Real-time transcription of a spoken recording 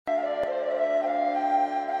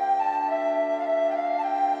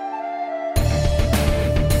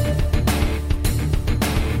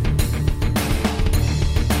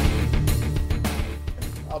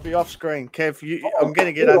be off screen. Kev, I'm going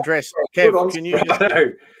to get undressed. Kev, can you just...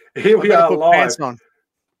 Here we are live. Pants on.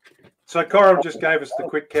 So Coram just gave us the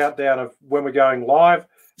quick countdown of when we're going live,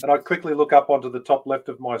 and I quickly look up onto the top left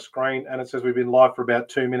of my screen, and it says we've been live for about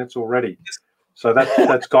 2 minutes already. So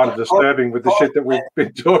that's kind of disturbing with the shit that we've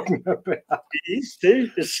been talking about. It is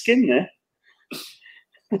too. There's skin there.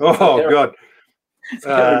 Oh, God.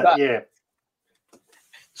 Yeah.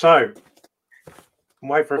 So,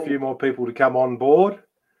 wait for a few more people to come on board.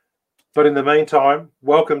 But in the meantime,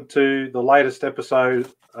 welcome to the latest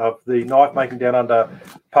episode of the Knife Making Down Under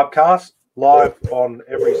pubcast, live on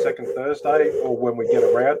every second Thursday or when we get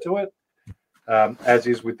around to it, as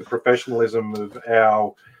is with the professionalism of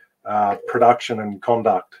our production and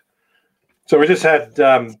conduct. So we just had,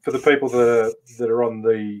 for the people that are on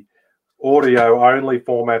the audio-only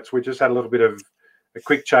formats, we just had a little bit of a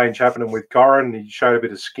quick change happening with Corin. He showed a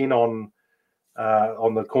bit of skin on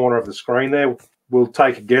the corner of the screen there. We'll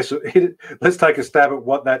take a guess. Let's take a stab at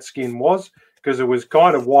what that skin was, because it was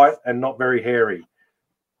kind of white and not very hairy.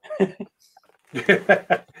 And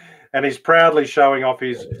he's proudly showing off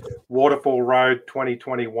his Waterfall Road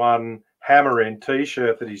 2021 Hammer End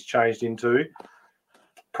T-shirt that he's changed into.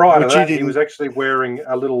 Prior to that, he was actually wearing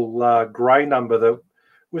a little grey number that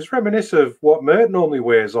was reminiscent of what Mert normally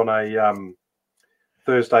wears on a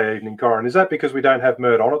Thursday evening, Corin. Is that because we don't have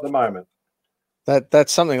Mert on at the moment?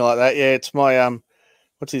 That's something like that. Yeah, it's my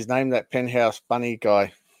what's his name? That Penthouse Bunny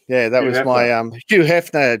guy. Yeah, that was my Hugh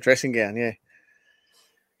Hefner dressing gown. Yeah.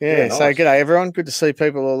 Yeah. Nice. So g'day everyone. Good to see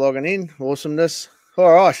people all logging in. Awesomeness.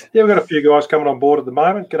 All right. Yeah, we've got a few guys coming on board at the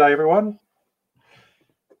moment. G'day everyone.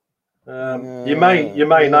 You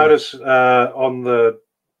may notice on the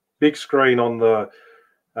big screen on the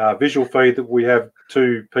visual feed that we have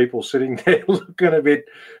two people sitting there looking a bit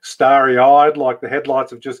starry-eyed, like the headlights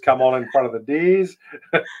have just come on in front of the deers.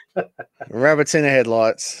 Rabbits in the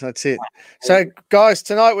headlights. That's it. So, guys,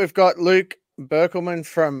 tonight we've got Luke Berkelman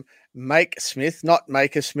from Make Smith, not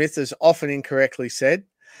Maker Smith, as often incorrectly said,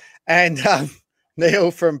 and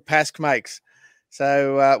Neil from Pask Makes.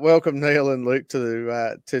 So, welcome Neil and Luke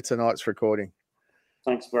to tonight's recording.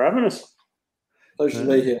 Thanks for having us. Pleasure to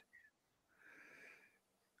be here.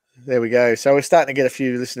 There we go. So we're starting to get a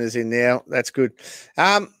few listeners in now. That's good.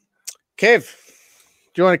 Kev, do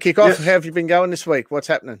you want to kick off? Yes. How have you been going this week? What's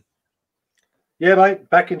happening? Yeah, mate,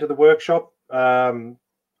 back into the workshop. Well,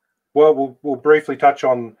 we'll briefly touch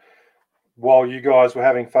on, while you guys were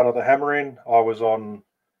having fun at the Hammer Inn, I was on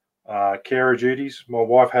carer duties. My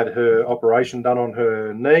wife had her operation done on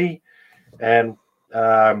her knee, and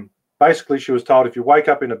basically she was told if you wake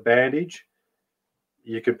up in a bandage,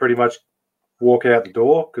 you can pretty much walk out the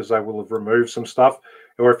door because they will have removed some stuff.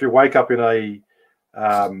 Or if you wake up in a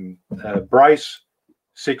brace,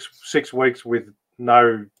 six weeks with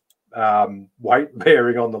no weight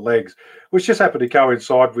bearing on the legs, which just happened to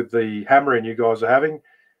coincide with the Hammer Inn you guys are having,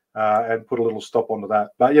 and put a little stop onto that.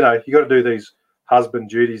 But, you know, you got to do these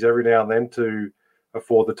husband duties every now and then to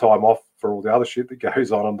afford the time off for all the other shit that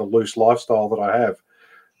goes on and the loose lifestyle that I have.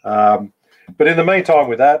 But in the meantime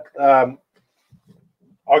with that,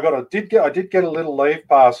 I did get a little leave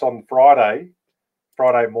pass on Friday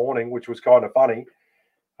morning, which was kind of funny.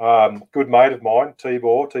 Good mate of mine,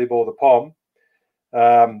 Tibor the Pom,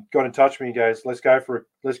 got in touch with me and goes, let's go for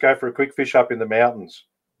a quick fish up in the mountains,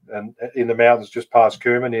 and in the mountains just past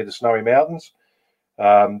Kerma near the Snowy Mountains.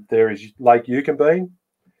 There is Lake Yukonbean.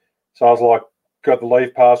 So I was like, got the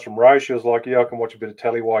leave pass from Rose. She was like, yeah, I can watch a bit of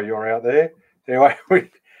telly while you're out there. Anyway, we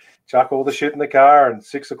chuck all the shit in the car, and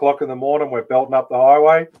 6 o'clock in the morning, we're belting up the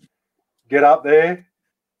highway. Get up there,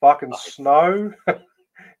 fucking snow,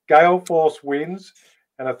 gale force winds,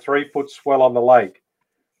 and a 3-foot swell on the lake.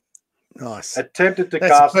 Nice. Attempted to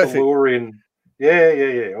cast the lure in. Yeah.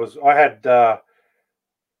 It was. I had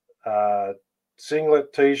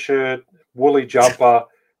singlet, t-shirt, woolly jumper,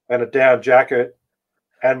 and a down jacket,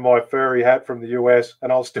 and my furry hat from the US,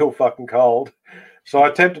 and I was still fucking cold. So I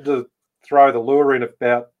attempted to throw the lure in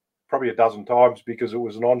about probably a dozen times because it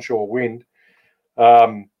was an onshore wind,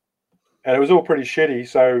 and it was all pretty shitty.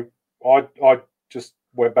 So I just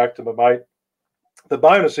went back to my mate. The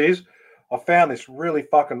bonus is I found this really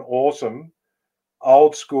fucking awesome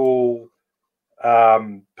old school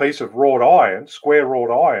piece of wrought iron, square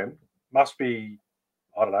wrought iron. Must be,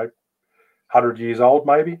 I don't know, 100 years old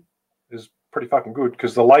maybe. Is pretty fucking good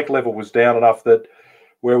because the lake level was down enough that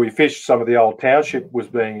where we fished, some of the old township was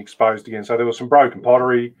being exposed again. So there was some broken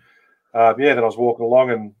pottery. Then I was walking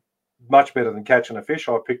along, and much better than catching a fish,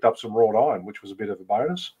 I picked up some wrought iron, which was a bit of a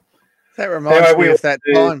bonus. That reminds me of that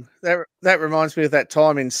time. That reminds me of that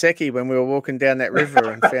time in Seki when we were walking down that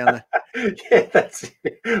river and found Yeah, that's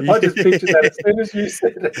it. I just pictured that as soon as you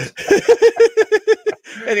said it.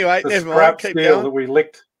 Anyway, The never mind. scrap Keep steel going. that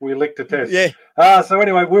we licked to test. Yeah. So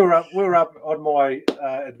anyway, we were up on my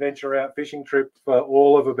adventure out fishing trip for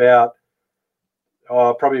all of about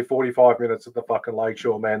probably 45 minutes at the fucking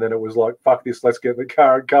lakeshore, man. Then it was like, fuck this, let's get in the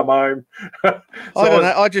car and come home. I don't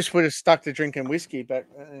know. I just would have stuck to drinking whiskey, but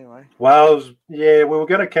anyway. Well, we were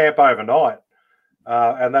going to camp overnight,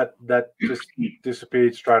 and that just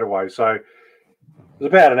disappeared straight away. So it was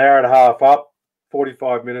about an hour and a half up,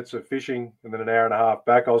 45 minutes of fishing, and then an hour and a half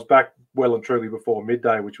back. I was back well and truly before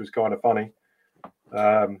midday, which was kind of funny.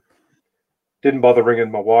 Didn't bother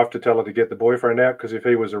ringing my wife to tell her to get the boyfriend out, because if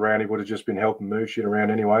he was around, he would have just been helping move shit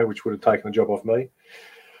around anyway, which would have taken the job off me.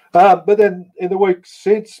 But then in the week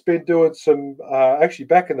since, been doing some, actually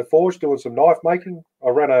back in the forge, doing some knife making. I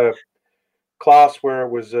ran a class where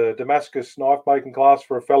it was a Damascus knife making class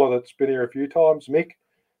for a fellow that's been here a few times, Mick.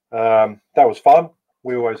 That was fun.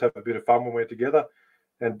 We always have a bit of fun when we're together.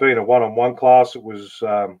 And being a one-on-one class, it was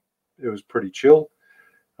pretty chill.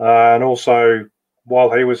 And also,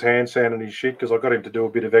 while he was hand sanding his shit, because I got him to do a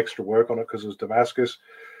bit of extra work on it because it was Damascus,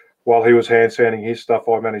 while he was hand sanding his stuff,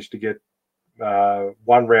 I managed to get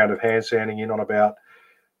one round of hand sanding in on about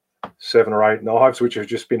 7 or 8 knives, which have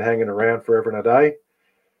just been hanging around forever and a day.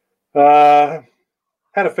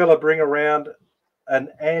 Had a fella bring around an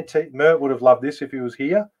antique. Mert would have loved this if he was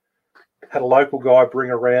here. Had a local guy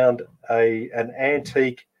bring around an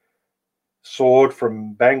antique sword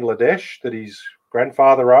from Bangladesh that his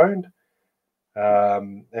grandfather owned.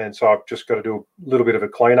 And so I've just got to do a little bit of a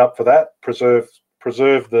cleanup for that, preserve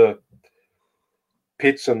the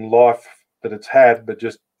pits and life that it's had, but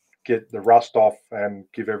just get the rust off and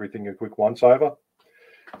give everything a quick once over.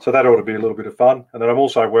 So that ought to be a little bit of fun. And then I'm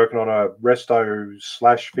also working on a resto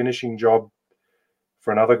 / finishing job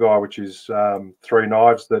for another guy, which is 3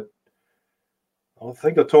 knives that I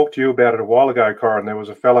think I talked to you about it a while ago, Corin. There was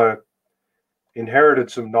a fella inherited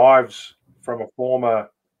some knives from a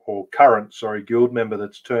current guild member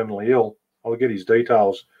that's terminally ill. I'll get his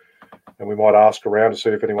details and we might ask around to see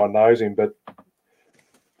if anyone knows him. But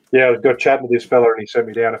yeah, I got chatting to this fella and he sent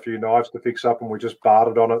me down a few knives to fix up and we just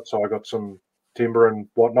bartered on it. So I got some timber and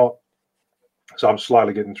whatnot. So I'm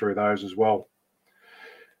slowly getting through those as well.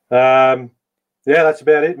 Yeah, that's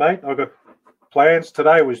about it, mate. I've got plans.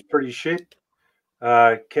 Today was pretty shit.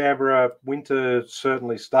 Canberra winter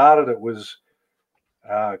certainly started. It was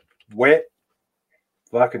wet,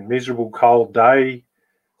 fucking miserable, cold day.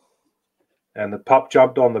 And the pup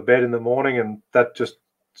jumped on the bed in the morning and that just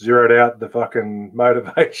zeroed out the fucking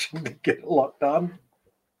motivation to get a lot done.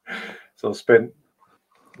 So I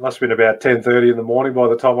must have been about 10:30 in the morning by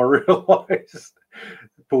the time I realised.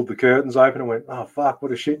 Pulled the curtains open and went, oh, fuck,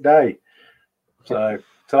 what a shit day. So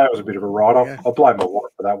today was a bit of a write-off. Yeah. I'll blame my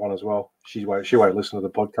wife for that one as well. She won't listen to the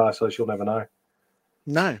podcast, so she'll never know.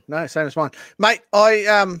 No, same as mine. Mate,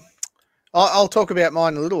 I'll talk about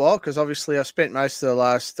mine in a little while because obviously I spent most of the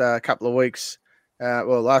last couple of weeks,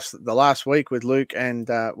 the last week with Luke and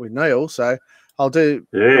with Neil. So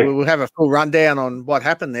we'll have a full rundown on what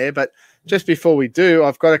happened there. But just before we do,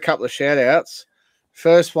 I've got a couple of shout-outs.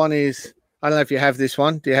 First one is, I don't know if you have this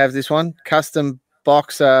one. Do you have this one? Custom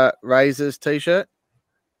Boxer Razors T-shirt?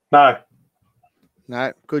 No.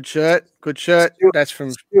 Good shirt. That's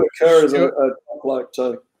from Stuart Kerr is a bloke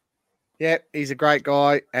too. Yeah, he's a great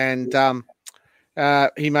guy, and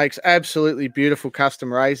he makes absolutely beautiful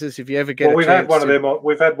custom razors. If you ever get, we've had one of them.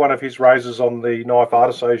 We've had one of his razors on the Knife Art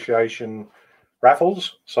Association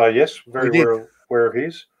raffles. So yes, very aware of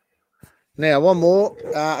his. Now one more.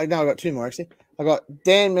 I got 2 more actually. I got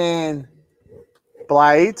Dan Man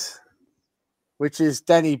Blades, which is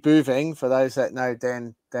Danny Bouving. For those that know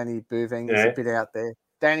Danny Bouving is a bit out there.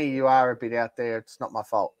 Danny, you are a bit out there. It's not my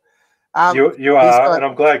fault. You are, and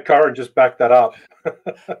I'm glad Corin just backed that up.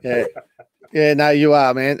 Yeah, no, you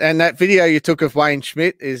are, man. And that video you took of Wayne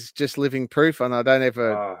Schmidt is just living proof, and I don't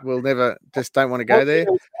want to go there.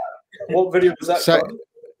 What video was that? So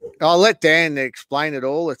I'll let Dan explain it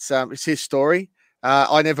all. It's his story.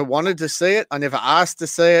 I never wanted to see it. I never asked to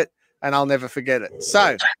see it, and I'll never forget it.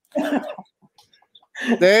 So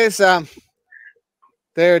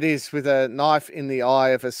there it is with a knife in the eye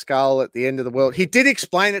of a skull at the end of the world. He did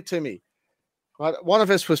explain it to me. Right? One of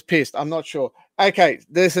us was pissed. I'm not sure. Okay,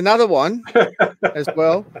 there's another one as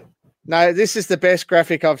well. No, this is the best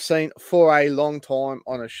graphic I've seen for a long time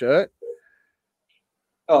on a shirt.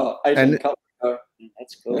 Oh, 18 Cutlery Co.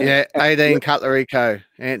 That's cool. Yeah, 18 Cutlery Co.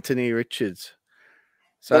 Anthony Richards.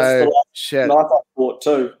 So that's the last knife I bought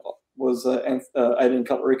too was 18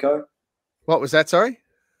 Cutlery Co. What was that? Sorry?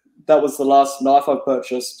 That was the last knife I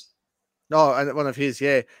purchased. No, one of his.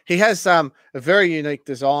 Yeah, he has a very unique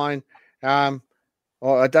design. Well,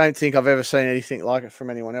 I don't think I've ever seen anything like it from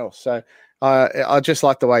anyone else. So I just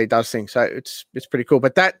like the way he does things. So it's pretty cool.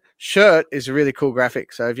 But that shirt is a really cool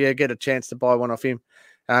graphic. So if you get a chance to buy one off him,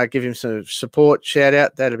 give him some support, shout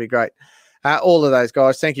out. That'd be great. All of those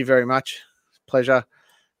guys, thank you very much. Pleasure.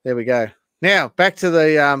 There we go. Now back to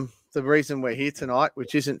the reason we're here tonight,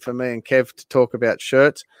 which isn't for me and Kev to talk about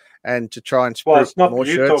shirts and to try and well, it's not more for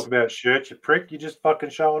you shirts. to talk about shirts, you prick. You just fucking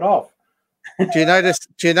showing off. Do you notice,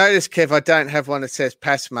 Kev? I don't have one that says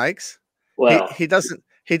Pass Makes. Well, He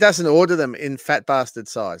doesn't order them in fat bastard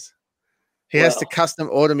size. He has to custom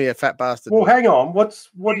order me a fat bastard. Well, one. hang on. What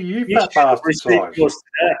are you fat bastard size?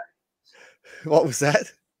 What was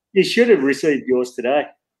that? You should have received yours today.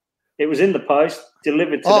 It was in the post,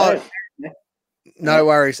 delivered today. No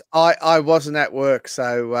worries. I wasn't at work,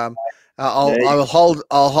 so I'll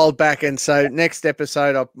hold back, and so next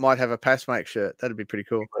episode I might have a Passmake shirt. That'd be pretty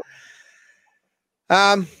cool.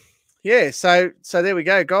 Yeah. So there we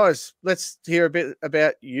go, guys. Let's hear a bit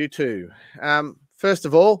about you two. First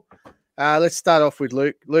of all, let's start off with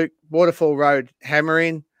Luke. Luke, Waterfall Road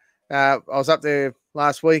hammering. I was up there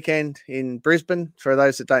last weekend in Brisbane. For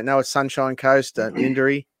those that don't know, it's Sunshine Coast,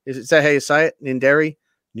 Ninderry. Is that how you say it? Ninderry?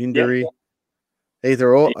 Yep.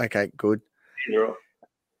 Either or? Okay, good. Either or.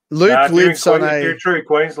 Luke lives on If you're a true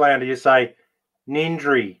Queenslander, you say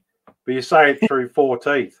Nindry, but you say it through 4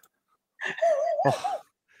 teeth. Oh,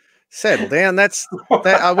 settle down. That's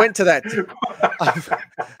that. I went to that.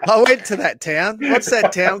 I went to that town. What's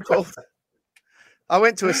that town called? I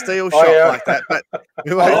went to a steel shop like that, but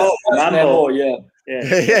Nambour, yeah.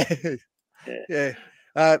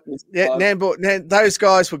 Nambour. Those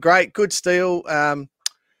guys were great. Good steel.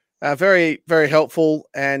 Very, very helpful,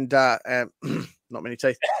 and not many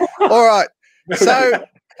teeth. All right.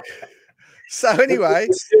 So anyway,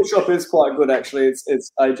 the steel shop is quite good actually.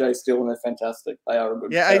 It's AJ Steel and they're fantastic. They are a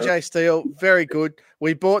good. Yeah, AJ Steel, very good.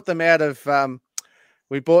 We bought them out of.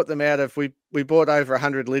 We bought over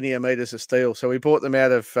 100 linear meters of steel. So we bought them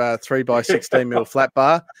out of 3x16 mil flat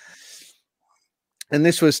bar, and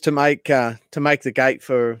this was to make the gate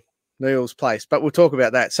for Neil's place. But we'll talk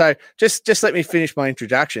about that. So just let me finish my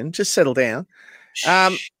introduction. Just settle down.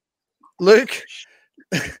 Luke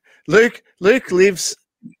lives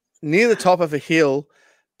near the top of a hill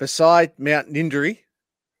beside Mount Ninderry,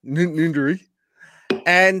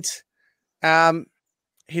 and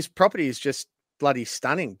his property is just bloody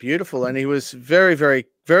stunning, beautiful. And he was very, very,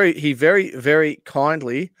 very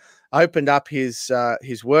kindly opened up his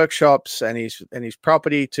workshops and his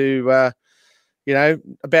property to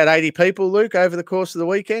about 80 people, Luke, over the course of the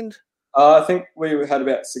weekend. I think we had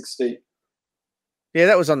about 60. Yeah,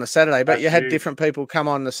 that was on the Saturday, but That's you had huge. different people come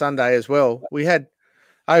on the Sunday as well. We had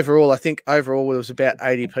overall there was about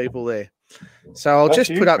 80 people there. So I'll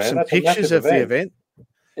just put up some pictures of the event.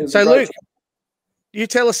 So Luke, you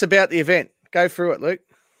tell us about the event. Go through it, Luke.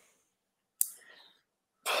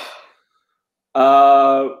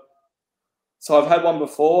 So I've had one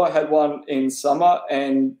before. I had one in summer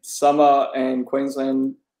and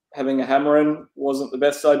Queensland having a hammer-in wasn't the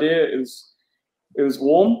best idea. It was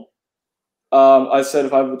warm. I said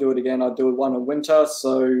if I ever do it again, I'd do one in winter.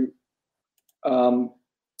 So,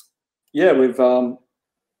 we've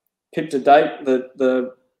picked a date,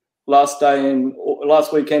 the last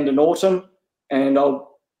weekend in autumn, and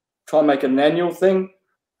I'll try and make it an annual thing.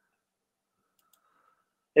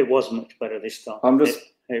 It was much better this time. I'm just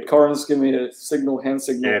Corin's giving me a hand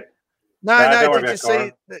signal. Yeah. No, did you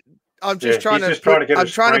see? I'm just trying to put up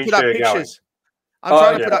pictures. I'm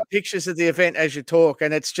trying to put up pictures of the event as you talk,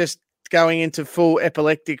 and it's just going into full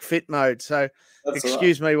epileptic fit mode. So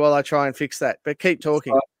excuse me while I try and fix that, but keep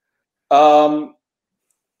talking. And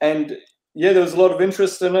yeah, there was a lot of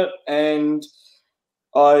interest in it, and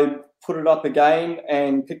I put it up again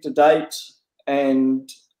and picked a date and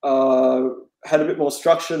had a bit more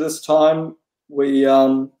structure this time. We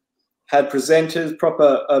had presenters,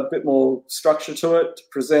 a bit more structure to it.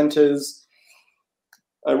 Presenters.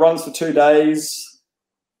 It runs for 2 days.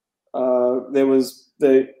 There was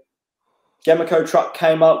the Gamaco truck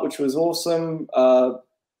came up, which was awesome.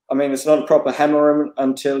 It's not a proper hammer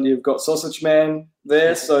until you've got Sausage Man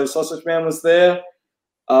there. So Sausage Man was there.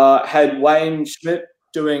 Had Wayne Schmidt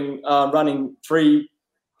running 3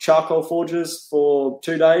 charcoal forges for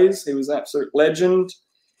 2 days. He was an absolute legend.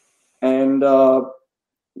 And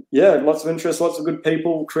lots of interest, lots of good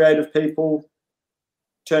people, creative people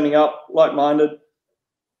turning up, like-minded,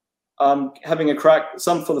 having a crack,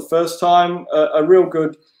 some for the first time, a real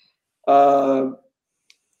good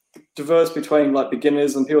diverse between like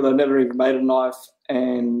beginners and people that have never even made a knife.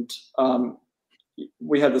 And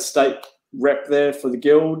we had the state rep there for the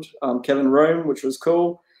guild, Kevin Rome, which was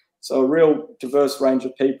cool. So a real diverse range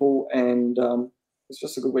of people, and it's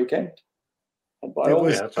just a good weekend. And by all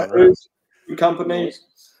that's unreal. good company.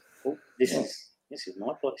 Oh, this is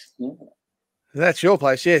my place. Yeah. That's your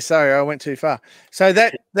place. Yeah, sorry, I went too far. So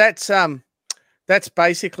that's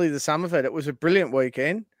basically the sum of it. It was a brilliant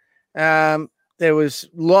weekend. There was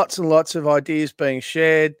lots and lots of ideas being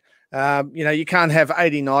shared. You can't have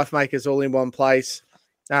 80 knife makers all in one place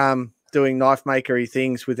doing knife makery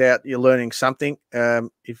things without you learning something.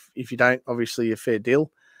 If you don't, obviously a fair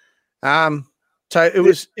deal. So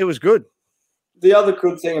it was good. The other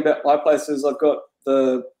good thing about my place is I've got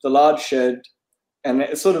the large shed, and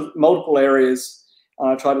it's sort of multiple areas, and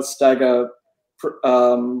I try to stagger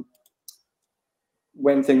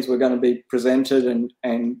when things were going to be presented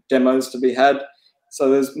and demos to be had. So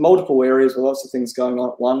there's multiple areas with lots of things going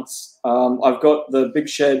on at once. I've got the big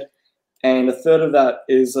shed, and a third of that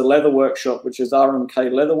is a leather workshop, which is RMK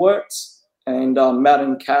Leatherworks, and Matt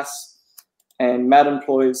and Cass, and Matt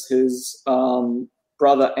employs his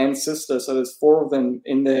brother and sister. So there's 4 of them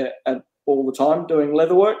in there all the time doing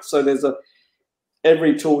leather work. So there's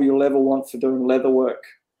every tool you'll ever want for doing leather work.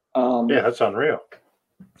 That's unreal.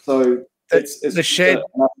 So it's the shed.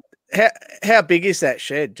 How big is that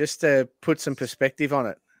shed? Just to put some perspective on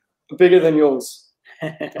it. Bigger than yours.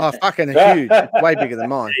 Oh, fucking huge! Way bigger than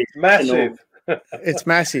mine. Massive. It's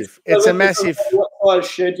massive. It's a massive. What size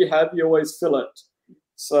shed you have, you always fill it.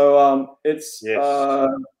 So it's. Yes.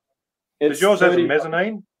 It's Does yours have a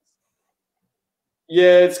mezzanine?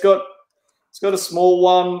 Yeah, it's got a small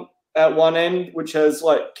one at one end, which has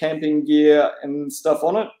like camping gear and stuff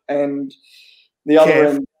on it, and the other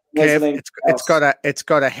end. It's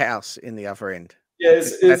got a house in the other end. Yeah,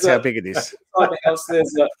 that's how big it is. Inside the house,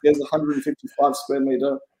 there's a 155 square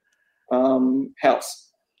meter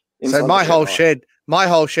house. So my whole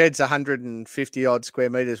shed's 150 odd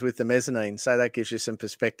square meters with the mezzanine. So that gives you some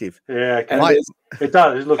perspective. Yeah, okay. It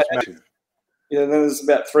does. It looks massive. Yeah, there's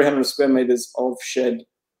about 300 square meters of shed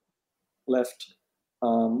left,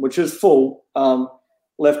 which is full,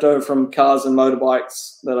 left over from cars and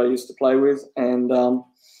motorbikes that I used to play with, and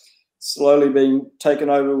slowly being taken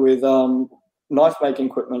over with knife making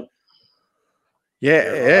equipment.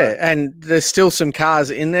 Yeah, and there's still some cars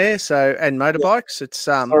in there, and motorbikes. It's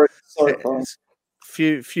sorry, it's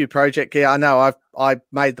few project gear. I know I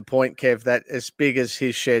made the point, Kev, that as big as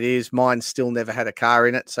his shed is, mine still never had a car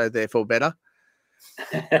in it, so therefore better.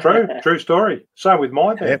 True story. Same with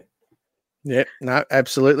mine. Yep, no,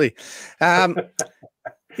 absolutely. So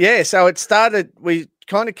it started. We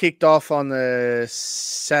kind of kicked off on the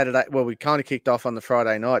Saturday. Well, we kind of kicked off on the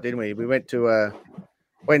Friday night, didn't we? We went to a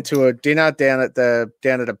dinner down at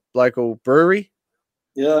a local brewery.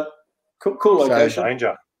 Yeah, cool location.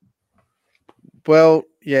 Danger. Well,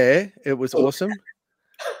 yeah, it was awesome.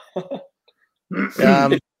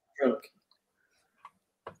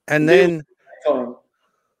 And then,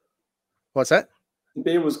 what's that? The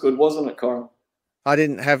beer was good, wasn't it, Corin? I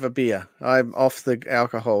didn't have a beer. I'm off the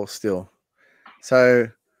alcohol still. So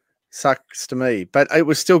sucks to me, but it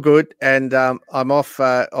was still good. And I'm off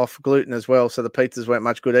gluten as well. So the pizzas weren't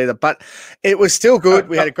much good either, but it was still good.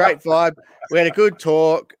 We had a great vibe. We had a good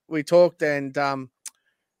talk. We talked, and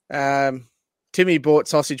Timmy bought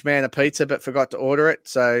Sausage Man a pizza, but forgot to order it.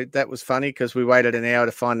 So that was funny because we waited an hour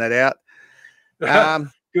to find that out.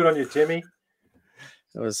 Good on you, Timmy.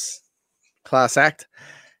 It was class act.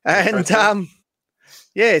 And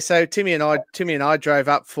so Timmy and I drove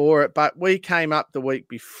up for it, but we came up the week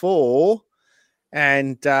before,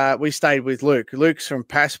 and we stayed with Luke. Luke's from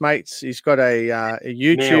Paskmates. He's got a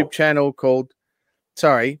YouTube channel called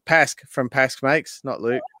Pask from Pask Makes, not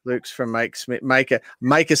Luke. Luke's from Maker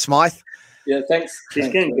Smythe. Yeah, thanks. She's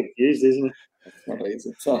getting confused, isn't it? It's not easy.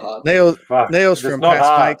 It's not hard. Neil's from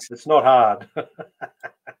Pask Makes. It's not hard.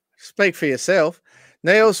 Speak for yourself.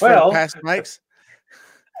 Neil's from Pask Makes.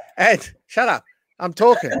 And shut up. I'm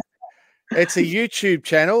talking. It's a YouTube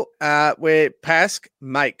channel where Pask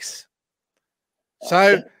makes.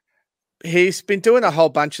 So he's been doing a whole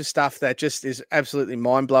bunch of stuff that just is absolutely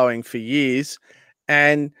mind-blowing for years.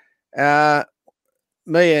 And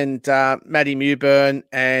me and Maddie Mewburn,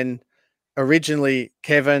 and originally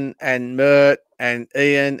Kevin and Mert and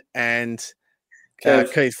Ian and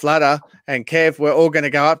Keith Flutter and Kev were all going to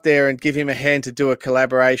go up there and give him a hand to do a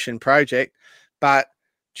collaboration project. But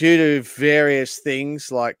due to various things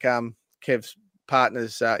like Kev's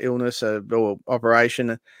partner's illness or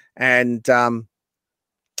operation, and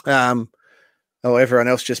everyone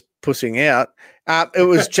else just pussing out, it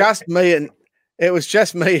was just me,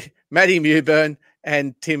 Matty Mewburn,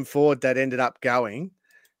 and Tim Ford that ended up going.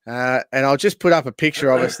 And I'll just put up a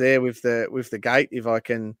picture of us there with the gate if I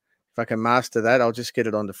can master that. I'll just get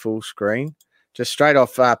it onto full screen, just straight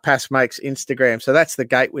off Pass Makes Instagram. So that's the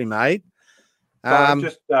gate we made.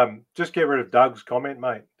 Just get rid of Doug's comment,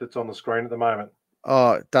 mate. That's on the screen at the moment.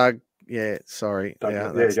 Oh, Doug. Yeah, sorry. Doug, yeah,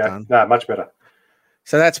 there that's you go. done. No, much better.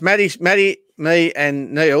 So that's Maddie, me,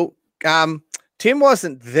 and Neil. Tim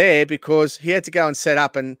wasn't there because he had to go and set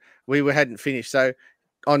up, and we hadn't finished. So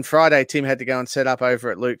on Friday, Tim had to go and set up over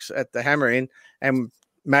at Luke's at the Hammer Inn, and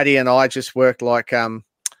Maddie and I just worked like we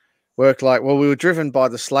were driven by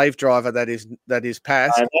the slave driver that is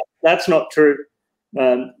Pass. That's not true.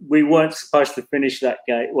 We weren't supposed to finish that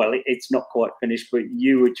gate. Well, it's not quite finished, but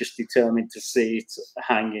you were just determined to see it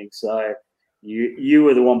hanging. So you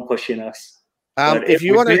were the one pushing us. If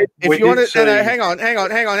you want to, hang on.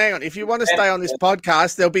 If you want to stay on this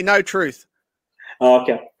podcast, there'll be no truth. Oh,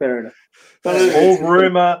 okay, fair enough. All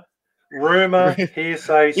rumor,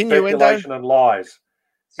 hearsay, speculation, and lies.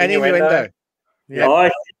 Innuendo. Yeah, I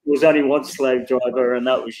think there was only one slave driver, and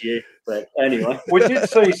that was you. But anyway, we did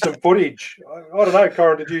see some footage. I don't know,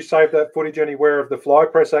 Corin, did you save that footage anywhere of the fly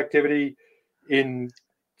press activity in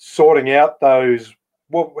sorting out those?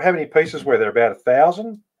 Well, how many pieces were there? About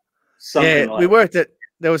 1,000? We worked at.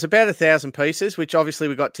 There was about 1,000 pieces, which obviously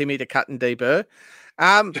we got Timmy to cut and deburr,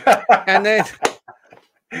 and then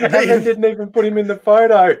and they didn't even put him in the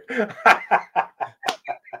photo.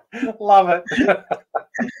 Love it.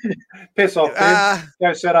 Piss off, Tim.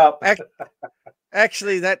 Go set up.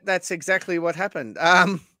 Actually, that's exactly what happened.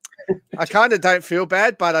 I kind of don't feel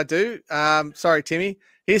bad, but I do. Sorry, Timmy.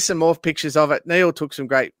 Here's some more pictures of it. Neil took some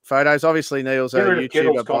great photos. Obviously, Neil's a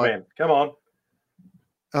YouTuber. Comment. Come on.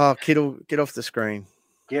 Oh, Kittle, get off the screen.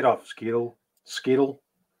 Get off, Skittle.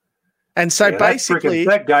 And so basically...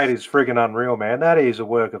 that gate is friggin' unreal, man. That is a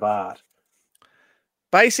work of art.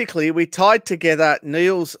 Basically, we tied together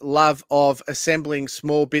Neil's love of assembling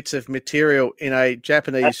small bits of material in a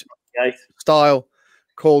Japanese style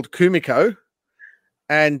called kumiko,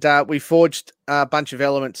 and we forged a bunch of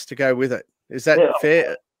elements to go with it. Is that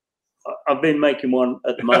fair? I've been making one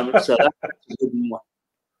at the moment, so that's a good one.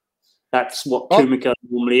 That's what kumiko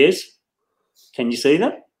normally is. Can you see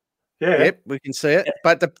that? Yeah. Yep, we can see it. Yeah.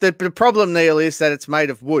 But the problem, Neil, is that it's made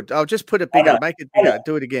of wood. I'll just put it bigger. Make it bigger.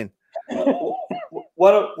 Do it again.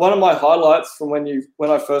 One of my highlights from when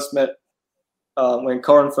I first met, when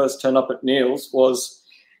Corin first turned up at Neil's was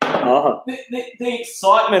the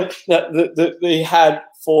excitement that he had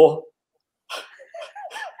for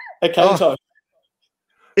a cane toe.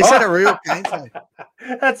 Is that a real cane toe?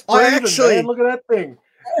 That's breathing, man. Look at that thing.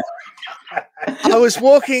 I was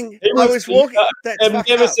walking. I've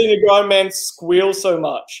never seen a grown man squeal so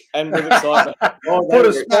much and with excitement. Put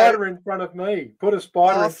a spider in front of me. Put a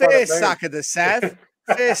spider in front of me. Fair suck of the sav.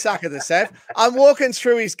 Fair suck of the sav. I'm walking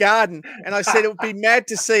through his garden, and I said it would be mad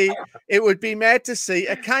to see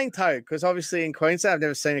a cane toad, because obviously in Queensland I've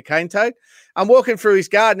never seen a cane toad. I'm walking through his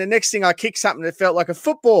garden, and next thing I kicked something that felt like a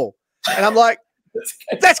football, and I'm like,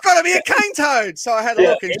 "That's got to be a cane toad." So I had a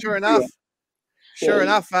look, and sure enough.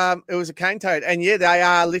 It was a cane toad, and yeah, they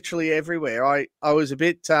are literally everywhere. I was a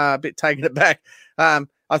bit taken aback.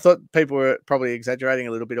 I thought people were probably exaggerating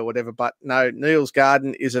a little bit or whatever, but no, Neil's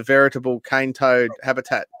garden is a veritable cane toad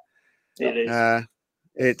habitat. It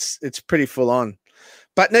is. It's pretty full on.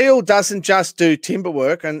 But Neil doesn't just do timber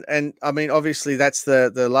work, and I mean, obviously that's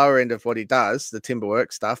the lower end of what he does, the timber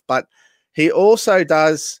work stuff. But he also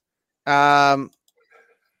does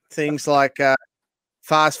things like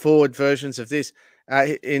fast forward versions of this.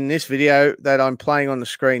 In this video that I'm playing on the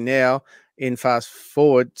screen now, in fast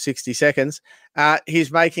forward 60 seconds,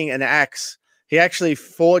 he's making an axe. He actually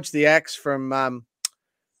forged the axe from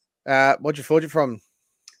what'd you forge it from?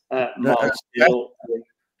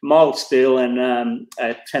 Mild steel and a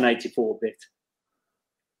 1084 bit.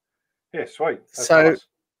 Yeah, sweet. That's so nice.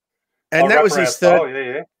 And that was his third. Oh,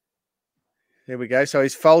 yeah. There we go. So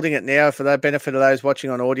he's folding it now for the benefit of those watching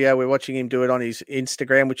on audio. We're watching him do it on his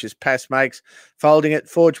Instagram, which is Pass Makes, folding it,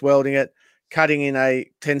 forge welding it, cutting in a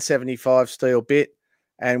 1075 steel bit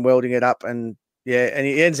and welding it up. And yeah, and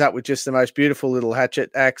he ends up with just the most beautiful little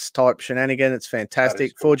hatchet axe type shenanigan. It's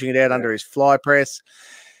fantastic. Cool. Forging it out under his fly press.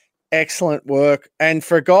 Excellent work. And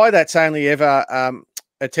for a guy that's only ever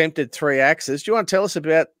attempted 3 axes, do you want to tell us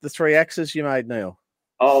about the 3 axes you made, Neil?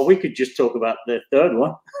 Oh, we could just talk about the third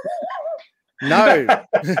one. No,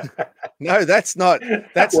 no, that's not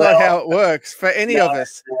how it works for any of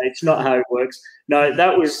us. It's not how it works. No,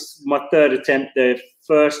 that was my third attempt. The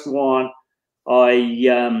first one,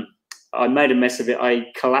 I made a mess of it.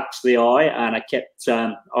 I collapsed the eye, and I kept.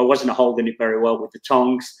 I wasn't holding it very well with the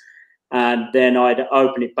tongs, and then I'd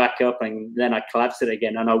open it back up, and then I collapsed it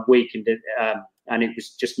again, and I weakened it, and it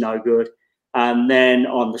was just no good. And then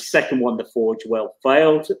on the second one, the forge well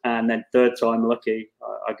failed, and then third time, lucky,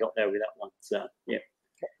 I got there with that one. So yeah,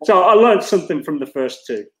 so I learned something from the first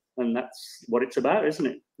two, and that's what it's about, isn't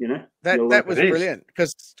it? You know, that was brilliant,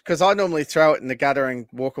 because I normally throw it in the gutter and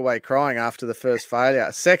walk away crying after the first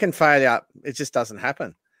failure. Second failure, it just doesn't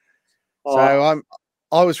happen. So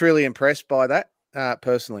I was really impressed by that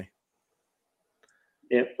personally.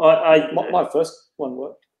 Yeah, my first one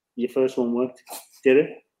worked. Your first one worked, did it?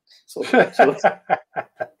 So you're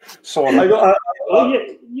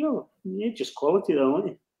just quality though,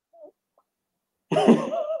 aren't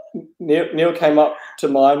you? Neil came up to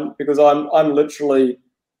mine because I'm literally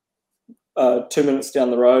 2 minutes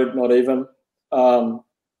down the road, not even,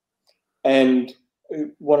 and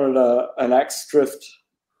wanted an axe drift,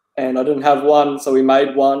 and I didn't have one, so we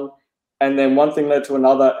made one, and then one thing led to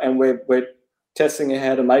another, and we're testing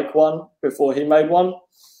how to make one before he made one.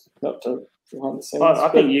 Not to behind the scenes. I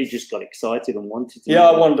think you just got excited and wanted to. Yeah,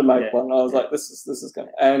 I wanted to make one. I was like, this is going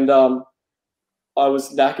to, and I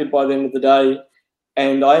was knackered by the end of the day,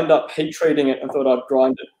 and I ended up heat treating it and thought I'd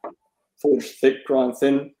grind it, forge thick, grind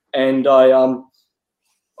thin, and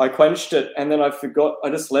I quenched it, and then I forgot. I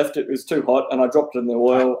just left it. It was too hot, and I dropped it in the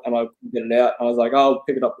oil, and I couldn't get it out. And I was like, I'll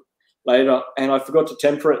pick it up later, and I forgot to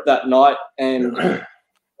temper it that night, and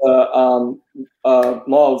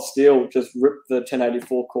mild steel just ripped the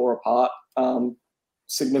 1084 core apart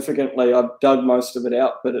significantly. I've dug most of it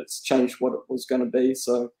out, but it's changed what it was going to be,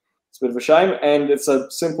 so it's a bit of a shame. And it's a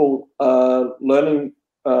simple learning,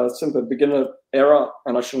 simple beginner error,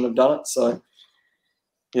 and I shouldn't have done it. So,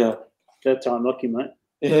 yeah. Third time lucky, mate.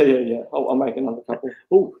 Yeah. I'll make another couple.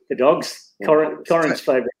 Oh, the dogs. Corin's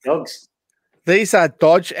favourite dogs. These are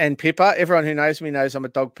Dodge and Pippa. Everyone who knows me knows I'm a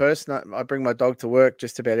dog person. I bring my dog to work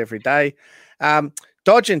just about every day.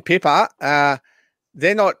 Dodge and Pippa,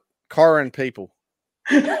 they're not Corin people.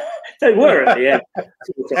 They were at the end.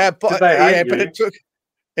 But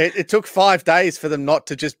it took 5 days for them not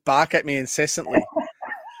to just bark at me incessantly.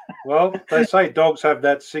 Well, they say dogs have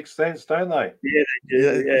that sixth sense, don't they? Yeah, they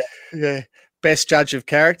do. Yeah. Best judge of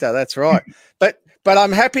character. That's right. But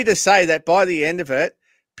I'm happy to say that by the end of it,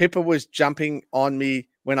 Pippa was jumping on me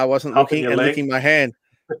when I wasn't looking and licking my hand.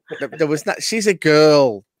 There was not. She's a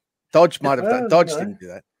girl. Dodge might have done. Dodge didn't do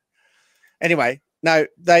that. Anyway, no,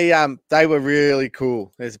 they were really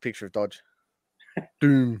cool. There's a picture of Dodge.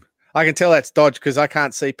 Doom. I can tell that's Dodge because I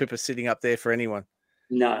can't see Pippa sitting up there for anyone.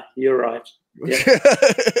 No, you're right. Yeah.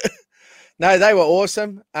 No, they were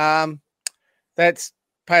awesome. That's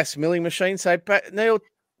Pass milling machine. So Neil,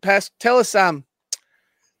 Pass, tell us a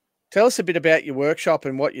bit about your workshop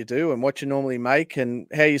and what you do and what you normally make and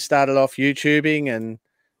how you started off YouTubing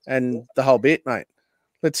and the whole bit, mate.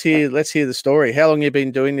 Let's hear the story. How long you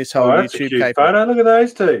been doing this whole YouTube cute photo? Look at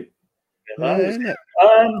those two. Yeah,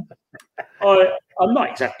 I'm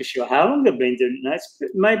not exactly sure how long I've been doing that. It's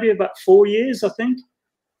maybe about 4 years, I think.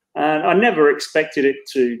 And I never expected it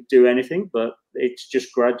to do anything, but it's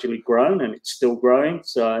just gradually grown and it's still growing.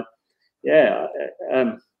 So, yeah.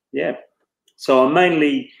 So I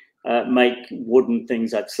mainly make wooden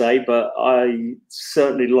things, I'd say, but I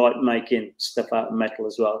certainly like making stuff out of metal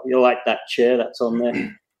as well. You like that chair that's on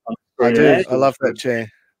there? I do. I love that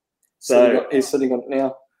chair. So he's sitting on it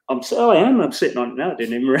now. I'm sitting on it now. I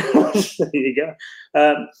didn't even realize. There you go.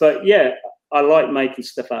 But yeah, I like making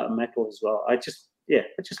stuff out of metal as well. I just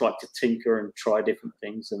like to tinker and try different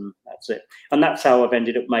things, and that's it. And that's how I've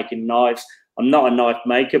ended up making knives. I'm not a knife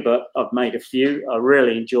maker, but I've made a few. I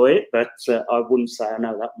really enjoy it, but I wouldn't say I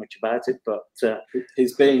know that much about it. But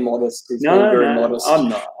he's being modest. He's very modest. I'm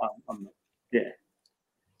not. I'm not. Yeah.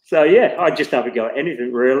 So yeah, I just have a go at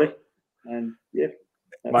anything really, and yeah.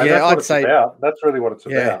 Mate, that's what it's about. That's really what it's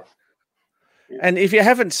about. And if you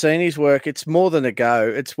haven't seen his work, it's more than a go.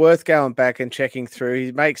 It's worth going back and checking through.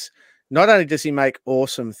 He makes. Not only does he make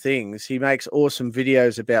awesome things, he makes awesome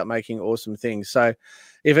videos about making awesome things. So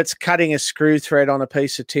if it's cutting a screw thread on a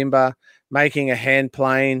piece of timber, making a hand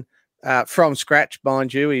plane from scratch,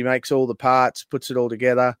 mind you, he makes all the parts, puts it all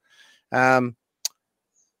together.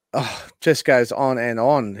 Just goes on and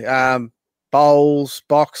on. Bowls,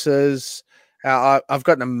 boxes. I've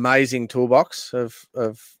got an amazing toolbox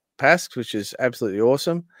of Pasks, which is absolutely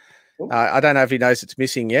awesome. I don't know if he knows it's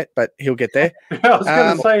missing yet, but he'll get there. I was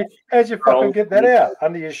going to say, how'd you fucking get that out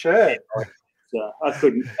under your shirt? I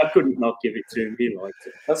couldn't not give it to him. He liked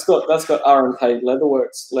it. That's got R&K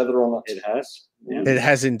Leatherworks leather on it. It has. Yeah. It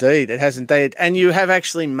has indeed. It has indeed. And you have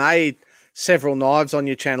actually made several knives on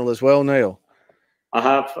your channel as well, Neil. I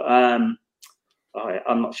have.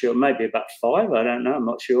 I'm not sure. Maybe about 5. I don't know. I'm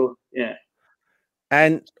not sure. Yeah.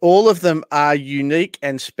 And all of them are unique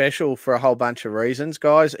and special for a whole bunch of reasons,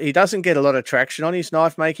 guys. He doesn't get a lot of traction on his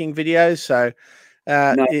knife making videos, so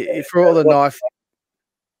No, for all the knife,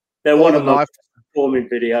 they're all one the of my knife performing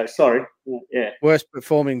videos. Sorry. Yeah. worst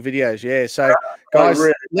performing videos. Yeah. So, guys,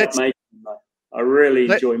 I really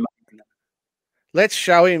enjoy making them. Let's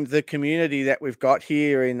show him the community that we've got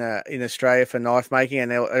here in Australia for knife making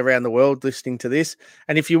and around the world listening to this.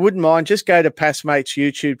 And if you wouldn't mind, just go to Passmate's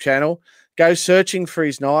YouTube channel. Go searching for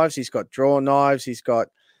his knives. He's got draw knives. He's got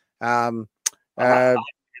draw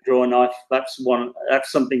knife. That's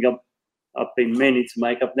something I've been meaning to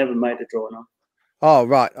make. I've never made a draw knife. Oh,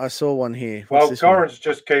 right. I saw one here. Well, Corin's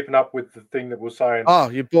just keeping up with the thing that we're saying. Oh,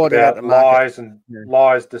 you bought it at the lies and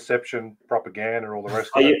lies, deception, propaganda, all the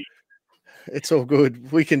rest of it. It's all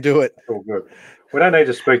good. We can do it. It's all good. We don't need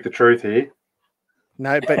to speak the truth here.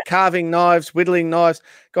 No, but carving knives, whittling knives,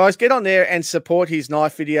 guys, get on there and support his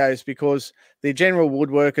knife videos because the general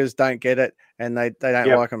woodworkers don't get it and they don't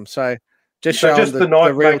like them. So just show them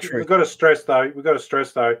the real truth. We've got to stress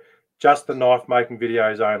though, just the knife making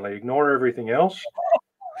videos only. Ignore everything else.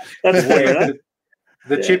 That's fair.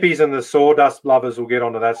 The chippies and the sawdust lovers will get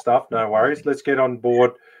onto that stuff. No worries. Let's get on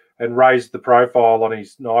board and raise the profile on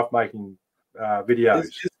his knife making videos.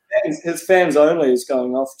 His fans only is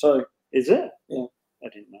going off too. Is it? Yeah. I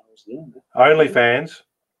didn't know it was there. Only fans.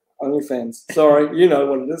 Only fans. Sorry, you know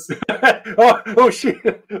what it is. oh shit.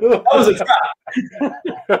 That was a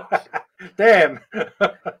trap. Damn.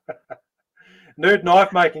 Nude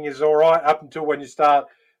knife making is all right up until when you start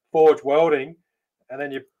forge welding and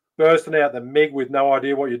then you're bursting out the MIG with no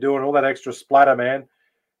idea what you're doing, all that extra splatter, man.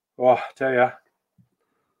 Oh, I tell you.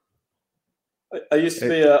 I used to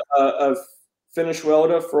be a finish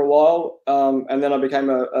welder for a while, and then I became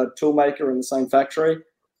a tool maker in the same factory.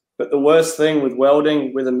 But the worst thing with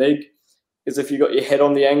welding with a MIG is if you got your head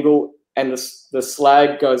on the angle and the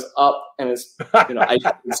slag goes up and it's 80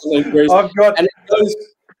 degrees, and it goes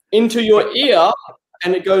into your ear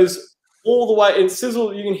and it goes all the way and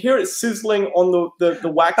sizzle. You can hear it sizzling on the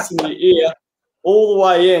wax in your ear all the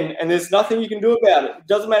way in, and there's nothing you can do about it. It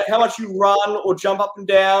doesn't matter how much you run or jump up and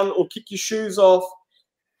down or kick your shoes off.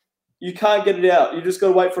 You can't get it out. You just got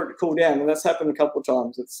to wait for it to cool down, and that's happened a couple of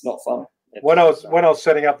times. It's not fun. When I was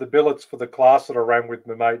setting up the billets for the class that I ran with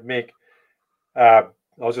my mate Mick, I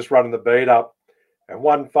was just running the bead up, and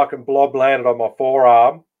one fucking blob landed on my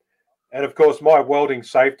forearm, and of course my welding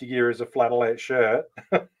safety gear is a flannelette shirt,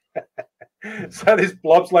 so this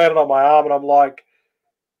blob's landed on my arm, and I'm like,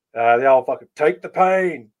 the old fucking take the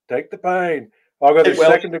pain. I got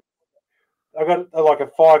I got like a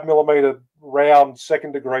 5mm round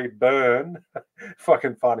 2nd degree burn.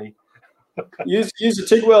 Fucking funny. Use a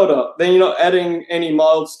TIG welder. Then you're not adding any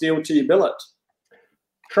mild steel to your billet.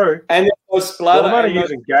 True. And it was splatter. Well, I'm only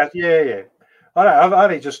using gas. Yeah. I've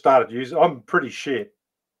only just started using. I'm pretty shit.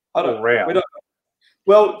 I don't know.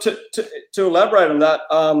 Well, to elaborate on that,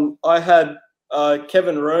 I had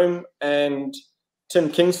Kevin Room and Tim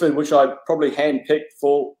Kingsford, which I probably handpicked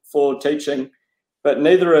for teaching. But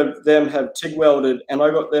neither of them have TIG welded, and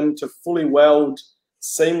I got them to fully weld,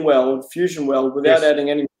 seam weld, fusion weld without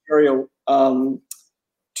adding any material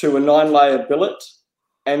to a 9-layer billet.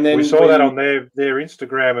 And then we saw that on their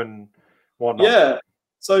Instagram and whatnot. Yeah.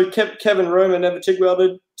 So Kevin Roomer never TIG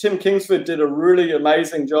welded. Tim Kingsford did a really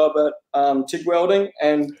amazing job at TIG welding,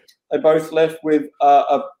 and they both left with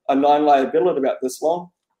a 9-layer billet about this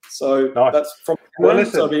long. So nice. That's from. Well,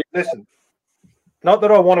 listen. Not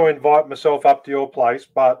that I want to invite myself up to your place,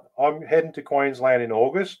 but I'm heading to Queensland in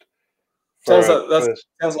August. Sounds like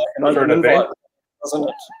an open invite, doesn't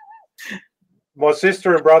it? My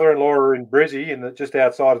sister and brother-in-law are in Brizzy, just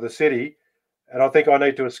outside of the city, and I think I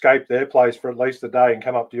need to escape their place for at least a day and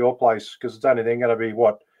come up to your place because it's only then going to be,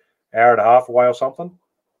 what, hour and a half away or something?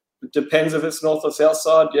 It depends if it's north or south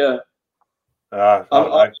side, yeah. I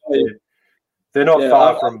don't know. They're not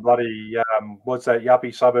far from bloody, what's that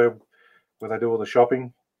yuppie suburb where they do all the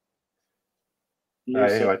shopping?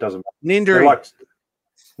 Anyway, it doesn't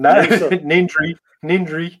matter. Nindri.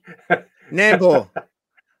 Nindri. Nambour.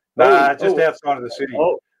 Just outside of the city.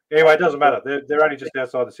 Anyway, it doesn't matter. They're only just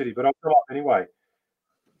outside the city, but I'll come up anyway.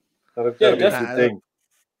 That'll be a good thing.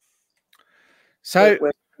 So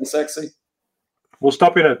we're sexy. We'll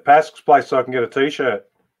stop in at Pask's place so I can get a T-shirt.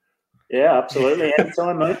 Yeah, absolutely.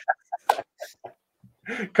 Anytime, mate.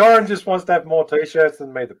 Corin just wants to have more T-shirts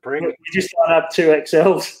than me, the prick. You just don't have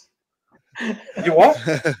 2XLs. You what?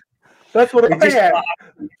 That's what I have.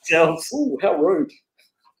 XLs. Ooh, how rude.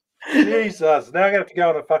 Jesus. Now I'm going to have to go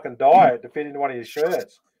on a fucking diet to fit into one of your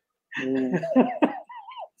shirts.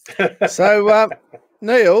 So,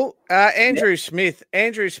 Neil, Andrew Smith.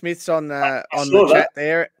 Andrew Smith's on the chat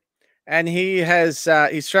there, and he has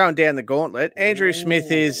he's throwing down the gauntlet. Andrew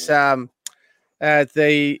Smith is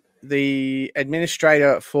the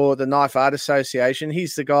administrator for the Knife Art Association.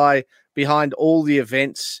 He's the guy behind all the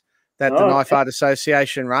events that the Knife Art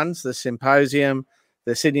Association runs: the symposium,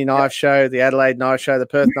 the Sydney Knife Show, the Adelaide Knife Show, the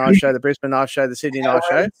Perth Knife Show, the Brisbane Knife Show, the Sydney Knife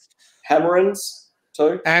Show. Hammer-ins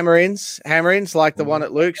too. Hammer-ins like the one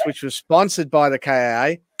at Luke's, which was sponsored by the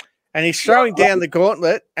KAA. And he's throwing down the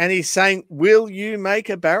gauntlet and he's saying, will you make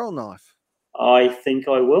a barrel knife? I think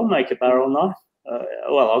I will make a barrel knife.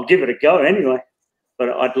 Well, I'll give it a go anyway, but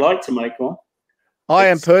I'd like to make one. I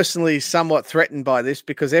am personally somewhat threatened by this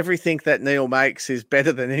because everything that Neil makes is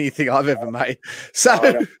better than anything I've ever made.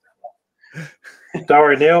 So, don't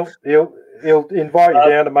worry, Neil. He'll invite you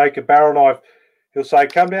down to make a barrel knife. He'll say,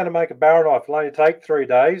 "Come down and make a barrel knife. It'll only take 3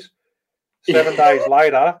 days." 7 days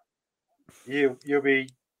later, you'll be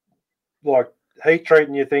like heat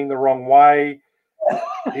treating your thing the wrong way.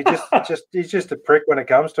 He's just a prick when it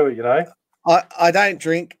comes to it, you know. I don't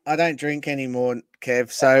drink anymore,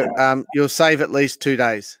 Kev. So you'll save at least 2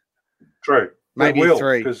 days. True. Maybe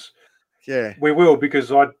 3. Yeah, we will,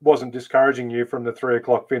 because I wasn't discouraging you from the 3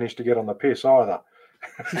 o'clock finish to get on the piss either.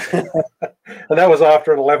 And that was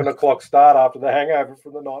after an 11 o'clock start after the hangover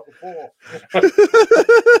from the night before.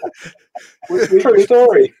 True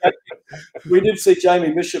story. We did see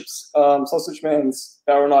Jamie Bishop's Sausage Man's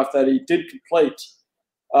barrel knife that he did complete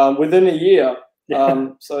within a year.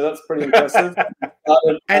 So that's pretty impressive.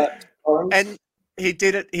 And he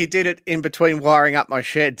did it in between wiring up my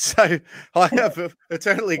shed. So I am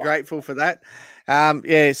eternally grateful for that.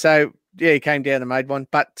 He came down and made one.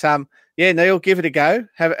 But Neil, give it a go.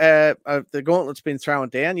 Have the gauntlet's been thrown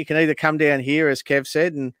down. You can either come down here, as Kev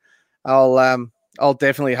said, and I'll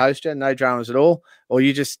definitely host you, no dramas at all, or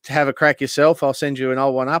you just have a crack yourself. I'll send you an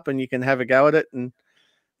old one up and you can have a go at it and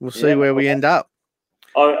we'll see where we end up.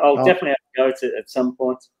 I'll definitely have a go at it at some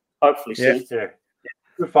point. Hopefully soon. Yeah.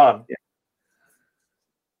 Good fun. Yeah.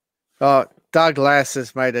 Oh, Doug Lass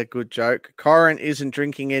has made a good joke. Corin isn't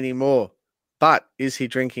drinking anymore, but is he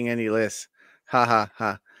drinking any less? Ha ha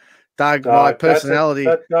ha. Doug, my personality.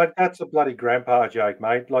 That's a bloody grandpa joke,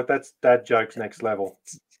 mate. Like, that's dad jokes next level.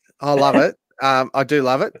 I love it. I do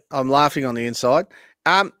love it. I'm laughing on the inside.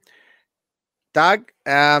 Doug,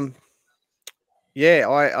 I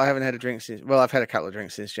haven't had a drink since. Well, I've had a couple of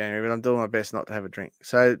drinks since January, but I'm doing my best not to have a drink.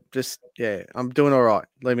 So I'm doing all right.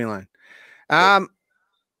 Leave me alone.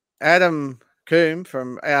 Adam Coombe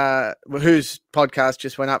from whose podcast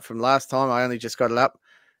just went up from last time. I only just got it up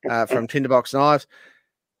from Tinderbox Knives.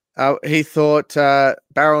 He thought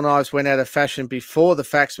barrel knives went out of fashion before the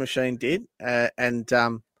fax machine did, and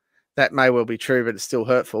that may well be true, but it's still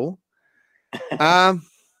hurtful.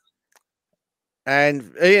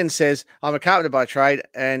 And Ian says, I'm a carpenter by trade,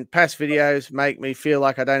 and past videos make me feel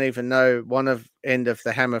like I don't even know one end of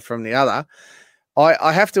the hammer from the other.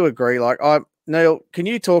 I have to agree. Neil, can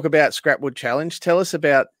you talk about Scrapwood Challenge? Tell us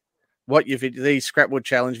about what these Scrapwood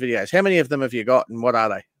Challenge videos. How many of them have you got, and what are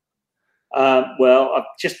they? Well, I've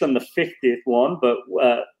just done the 50th one, but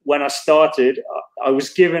when I started, I was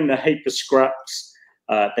given a heap of scraps,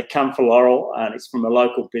 the Camphor Laurel, and it's from a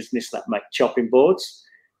local business that make chopping boards.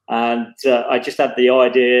 And I just had the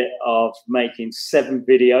idea of making 7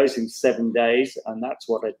 videos in 7 days, and that's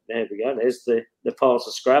what there we go. There's the piles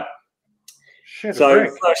of scrap. So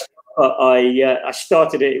first, I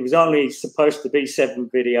started it. It was only supposed to be 7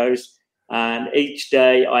 videos. And each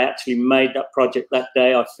day I actually made that project that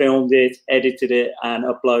day. I filmed it, edited it, and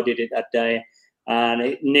uploaded it that day. And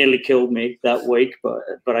it nearly killed me that week, but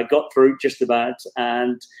I got through just about.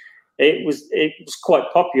 And it was quite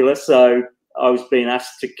popular, so I was being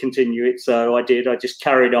asked to continue it. So I did. I just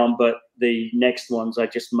carried on, but the next ones I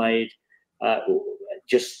just made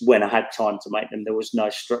just when I had time to make them. There was no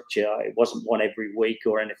structure. It wasn't one every week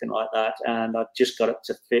or anything like that. And I just got up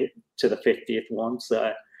to the 50th one.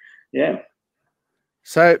 So. Yeah.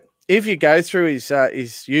 So if you go through his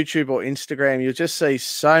YouTube or Instagram, you'll just see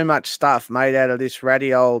so much stuff made out of this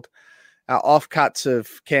ratty old offcuts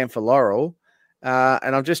of Camphor Laurel.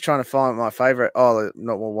 And I'm just trying to find my favorite. Oh,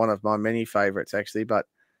 not one of my many favorites actually, but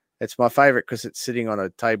it's my favorite because it's sitting on a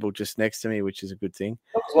table just next to me, which is a good thing.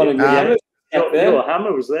 That was one of your hammers. Your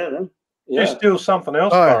hammer was there then. Yeah. You steal something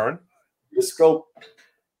else, Byron. Just go.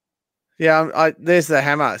 Yeah, there's the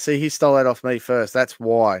hammer. See, he stole that off me first. That's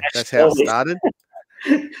why. That's how it started.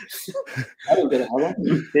 I didn't get a hammer.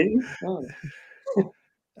 Didn't you?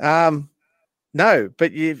 Oh. No,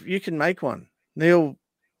 but you can make one. Neil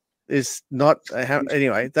is not a hammer.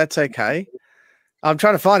 Anyway, that's okay. I'm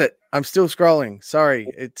trying to find it. I'm still scrolling. Sorry,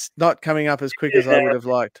 it's not coming up as quick as I would have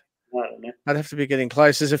liked. I don't know. I'd have to be getting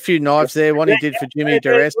close. There's a few knives there. One he did for Jimmy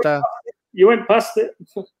DeResta. You went past it.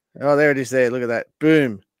 Oh, there it is there. Look at that.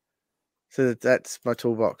 Boom. So that's my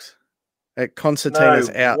toolbox. Concertina's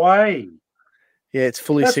out. Way. Yeah, it's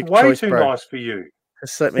fully That's sick way choice, too bro. nice for you.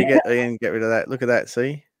 Just let me get rid of that. Look at that.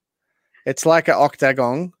 See? It's like an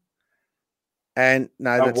octagon. And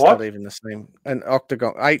no, that's what? not even the same. An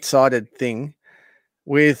octagon, 8-sided thing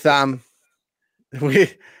with and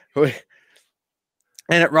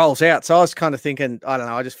it rolls out. So I was kind of thinking, I don't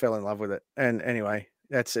know, I just fell in love with it. And anyway,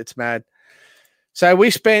 it's mad. So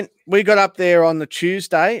we got up there on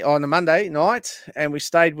the Monday night, and we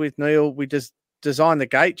stayed with Neil. We just designed the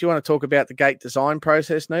gate. Do you want to talk about the gate design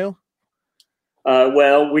process, Neil?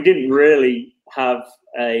 Well, we didn't really have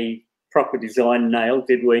a proper design nailed,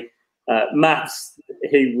 did we? Matt,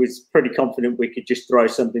 he was pretty confident we could just throw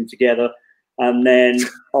something together. And then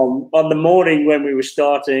on the morning when we were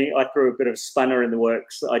starting, I threw a bit of spanner in the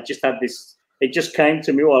works. I just had this, it just came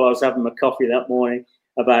to me while I was having my coffee that morning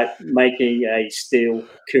about making a steel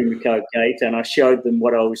Kumiko gate. And I showed them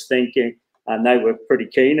what I was thinking, and they were pretty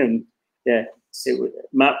keen. And yeah,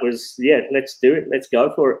 Matt was, let's do it. Let's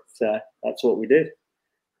go for it. So that's what we did.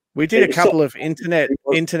 We did a couple of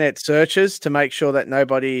internet searches to make sure that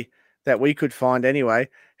nobody that we could find anyway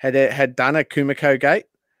had done a Kumiko gate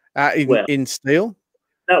in steel.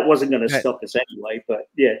 That wasn't going to stop us anyway, but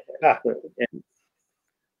yeah.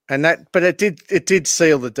 And but it did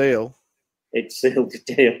seal the deal. It sealed the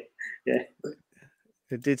deal. Yeah.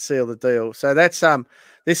 It did seal the deal. So that's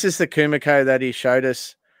this is the Kumiko that he showed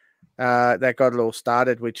us that got it all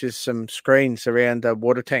started, which is some screens around a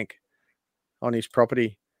water tank on his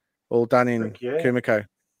property, all done in Kumiko.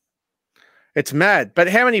 It's mad. But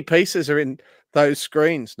how many pieces are in those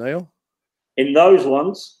screens, Neil? In those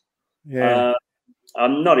ones? Yeah.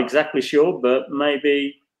 I'm not exactly sure, but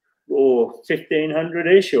maybe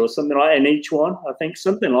 1,500-ish or something like that in each one. I think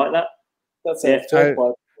something like that. That's a form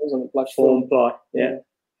ply, wasn't it? Black form ply, yeah.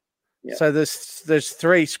 So there's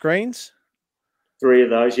 3 screens? 3 of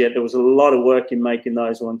those, yeah. There was a lot of work in making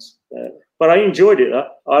those ones. But I enjoyed it.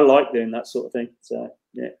 I like doing that sort of thing. So,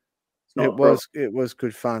 yeah. It was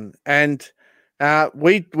good fun. And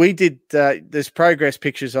we did there's progress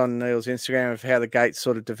pictures on Neil's Instagram of how the gate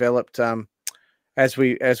sort of developed as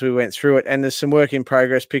we went through it, and there's some work in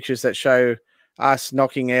progress pictures that show us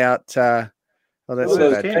knocking out that's a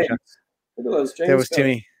bad picture. There was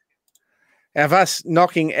Timmy. Of us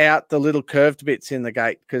knocking out the little curved bits in the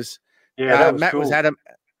gate because Matt was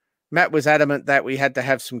adamant that we had to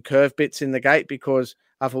have some curved bits in the gate because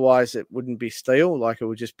otherwise it wouldn't be steel, like it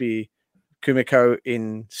would just be Kumiko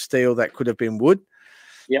in steel that could have been wood.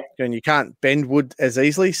 Yep. And you can't bend wood as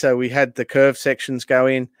easily, so we had the curved sections go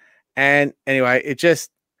in. And anyway, it just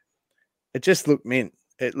looked mint.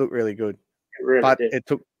 It looked really good. It really but did.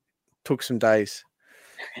 It took some days.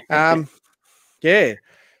 Yeah.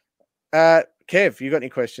 Kev, you got any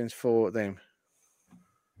questions for them?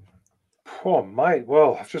 Oh, mate.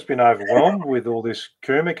 Well, I've just been overwhelmed with all this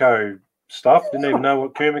Kumiko stuff. Didn't even know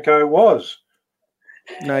what Kumiko was.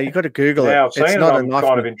 No, you got to Google it. Now I've seen it's it. not I'm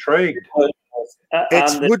kind of intrigued.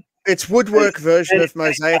 It's woodwork version of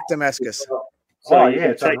Mosaic Damascus. So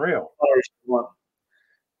it's unreal.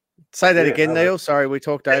 Say that again, Neil. Sorry, we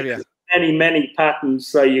talked over you. Many patterns,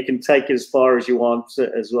 so you can take it as far as you want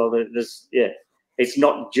as well. There's it's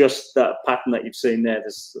not just that pattern that you've seen there.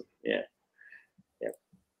 There's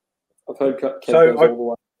I've heard Kev goes all the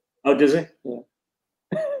way. Oh, does he?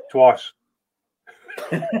 Yeah. Twice.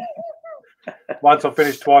 Once I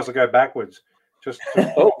finish, twice I go backwards, just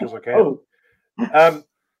because I can.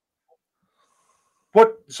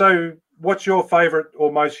 What's your favourite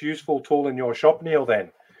or most useful tool in your shop, Neil?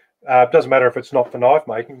 Then it doesn't matter if it's not for knife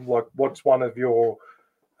making. Like, what's one of your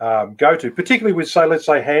go-to, particularly with let's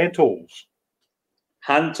say hand tools?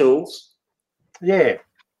 Hand tools. Yeah.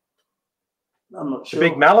 I'm not sure. The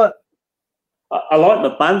big mallet. I like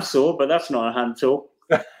my bandsaw, but that's not a hand tool.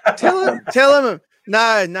 Tell him.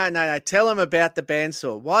 No. Tell him about the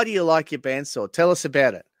bandsaw. Why do you like your bandsaw? Tell us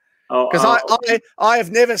about it. Because I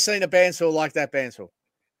have never seen a bandsaw like that bandsaw.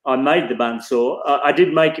 I made the bandsaw. I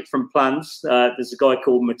did make it from plans. There's a guy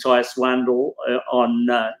called Matthias Wandel on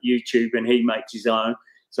YouTube, and he makes his own.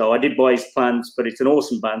 So I did buy his plans, but it's an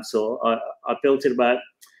awesome bandsaw. I built it about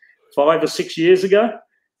 5 or 6 years ago,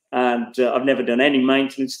 and I've never done any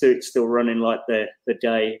maintenance to it. It's still running like the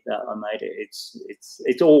day that I made it.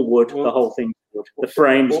 It's all wood. The whole thing's wood. The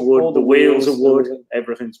frame's wood. The wheels are wood.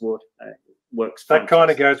 Everything's wood. Works. That kind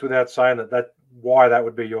of goes without saying that why that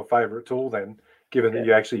would be your favourite tool then, given that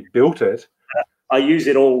you actually built it. I use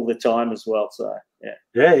it all the time as well. So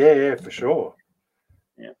yeah. Yeah, for sure.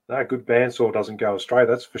 Yeah. No, good bandsaw doesn't go astray,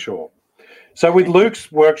 that's for sure. So with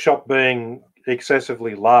Luke's workshop being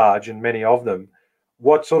excessively large and many of them,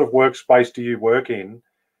 what sort of workspace do you work in?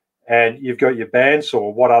 And you've got your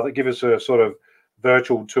bandsaw. What other? Give us a sort of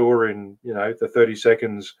virtual tour in the 30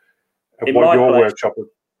 seconds of In what my your place? workshop is.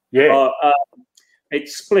 Yeah.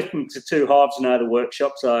 It's split into two halves now, the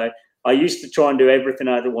workshop. So I used to try and do everything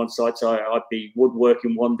out of one side. So I'd be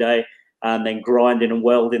woodworking one day and then grinding and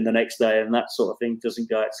welding the next day, and that sort of thing doesn't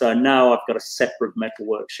go. So now I've got a separate metal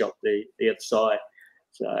workshop the other side.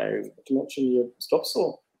 So to mention your stop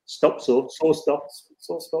saw. Saw stop.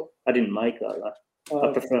 I didn't make that.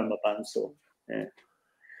 I prefer my bandsaw. Yeah.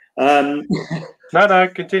 No,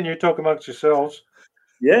 continue. Talk amongst yourselves.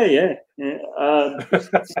 Yeah.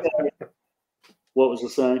 What was I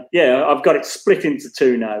saying? Yeah, I've got it split into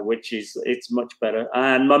two now, it's much better.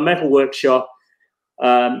 And my metal workshop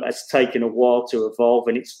has taken a while to evolve,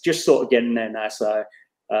 and it's just sort of getting there now. So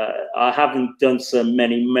I haven't done so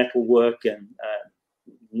many metal work and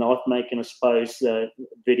knife making, I suppose,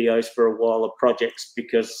 videos for a while of projects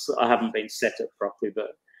because I haven't been set up properly.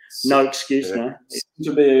 But no excuse now. It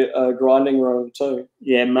should be a grinding room too.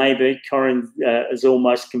 Yeah, maybe. Corin has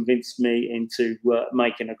almost convinced me into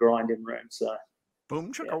making a grinding room. So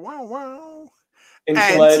boom, chicka, wow.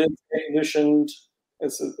 Insulated, air conditioned.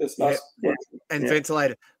 It's nice. Yeah. And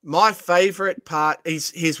ventilated. My favourite part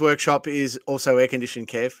is his workshop is also air conditioned,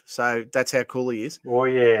 Kev. So that's how cool he is. Oh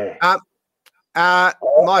yeah. My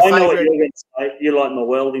favourite. You like my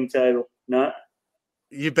welding table? No.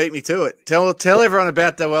 You beat me to it. Tell everyone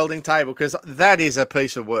about the welding table because that is a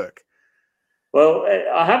piece of work. Well,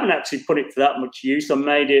 I haven't actually put it to that much use. I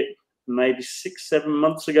made it maybe 6-7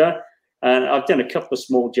 months ago, and I've done a couple of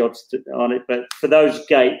small jobs on it. But for those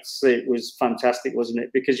gates, it was fantastic, wasn't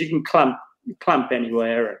it? Because you can clamp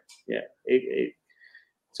anywhere.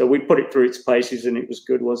 So we put it through its paces, and it was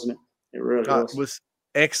good, wasn't it? It really was. It was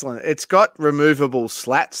excellent. It's got removable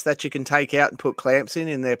slats that you can take out and put clamps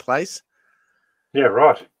in their place. Yeah,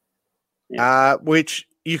 right. Which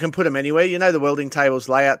you can put them anywhere. You know the welding tables,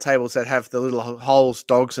 layout tables that have the little holes,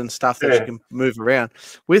 dogs and stuff that you can move around.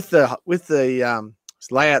 With the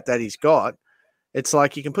layout that he's got, it's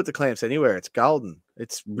like you can put the clamps anywhere. It's golden.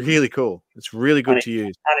 It's really cool. It's really good to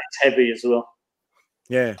use. And it's heavy as well.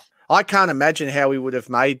 Yeah. I can't imagine how we would have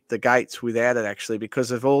made the gates without it actually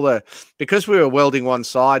because we were welding one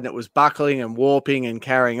side and it was buckling and warping and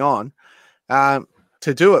carrying on.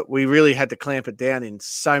 To do it, we really had to clamp it down in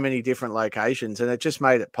so many different locations, and it just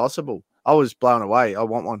made it possible. I was blown away. I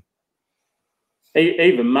want one.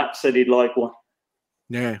 Even Matt said he'd like one.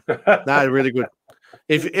 Yeah, no, really good.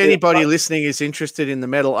 If anybody listening is interested in the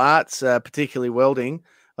metal arts, particularly welding,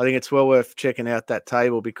 I think it's well worth checking out that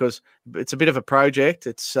table because it's a bit of a project.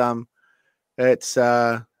 It's just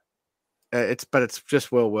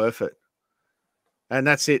well worth it. And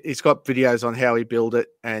that's it. He's got videos on how he built it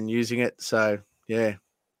and using it. So. Yeah.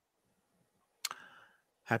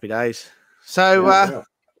 Happy days. So,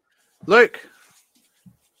 Luke,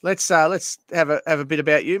 let's have a bit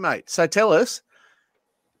about you, mate. So tell us,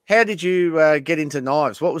 how did you get into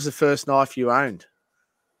knives? What was the first knife you owned?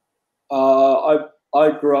 I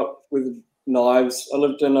grew up with knives. I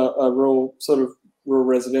lived in a rural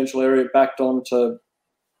residential area, backed onto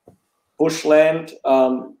bushland,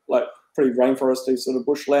 like pretty rainforesty sort of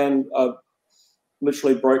bushland.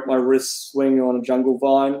 Literally broke my wrist swinging on a jungle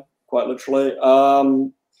vine, quite literally.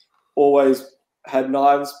 Always had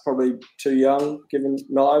knives, probably too young, given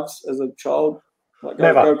knives as a child. Like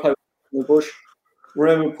go play in the bush.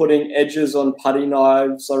 Remember putting edges on putty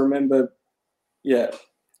knives. I remember,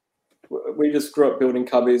 we just grew up building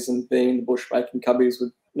cubbies and being in the bush making cubbies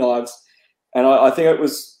with knives. And I think it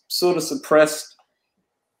was sort of suppressed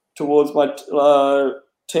towards my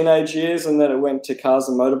teenage years, and then it went to cars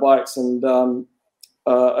and motorbikes, and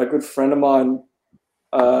a good friend of mine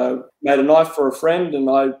made a knife for a friend,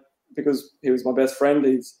 and because he was my best friend,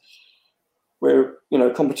 we're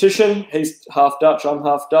competition. He's half Dutch, I'm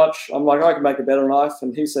half Dutch. I'm like, I can make a better knife,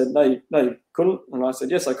 and he said, no, you couldn't, and I said,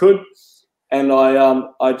 yes, I could, and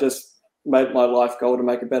I just made my life goal to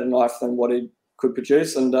make a better knife than what he could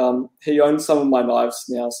produce, and he owns some of my knives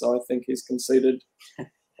now, so I think he's conceded,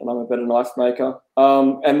 and I'm a better knife maker.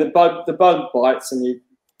 And the bug bites, and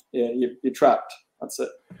you're trapped. That's it.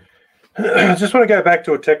 I just want to go back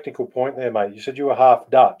to a technical point there, mate. You said you were half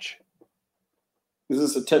Dutch. Is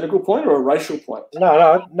this a technical point or a racial point?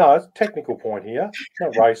 No, it's a technical point here. It's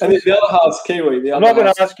not racist. And the other half's Kiwi. I'm not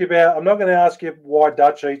going to ask you why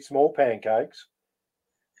Dutch eat small pancakes.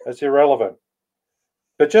 That's irrelevant.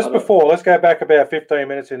 But just before, let's go back about 15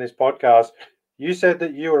 minutes in this podcast. You said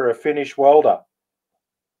that you were a Finnish welder.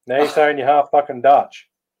 Now you're saying you're half fucking Dutch.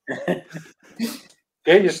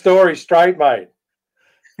 Get your story straight, mate.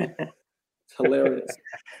 It's hilarious.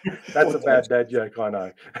 That's a bad dad joke, I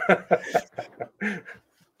know.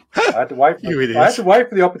 I had to wait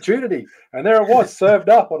for the opportunity, and there it was, served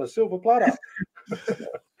up on a silver platter.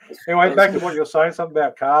 Anyway, back to what you're saying, something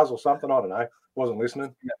about cars or something. I don't know. Wasn't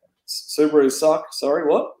listening. Subaru suck. Sorry,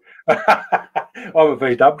 what? I'm a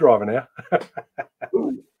VW driver now.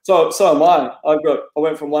 So am I. I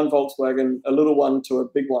went from one Volkswagen, a little one, to a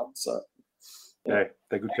big one. So yeah,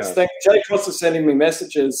 they're good cars. Jay Cross is sending me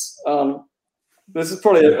messages. This is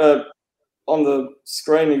probably on the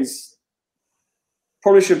screen. He's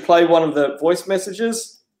probably should play one of the voice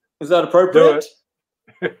messages. Is that appropriate?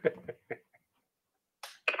 Yeah,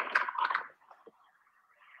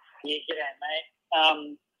 g'day,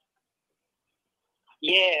 mate.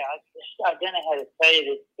 I don't know how to say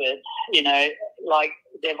this, but, you know, like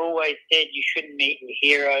they've always said you shouldn't meet your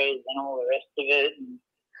heroes and all the rest of it. And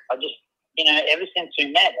I just, you know, ever since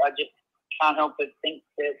we met, I just can't help but think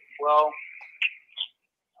that, well,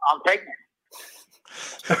 I'm pregnant.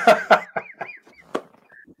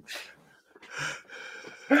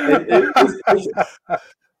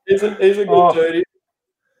 He's a good dude.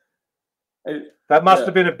 That must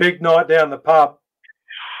have been a big night down the pub.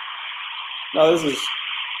 No, this is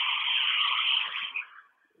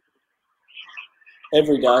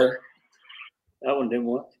every day. That one didn't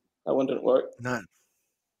work. No.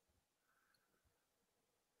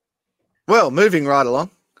 Well, moving right along.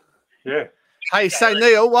 Yeah. Hey, so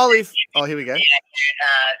Neil, here we go.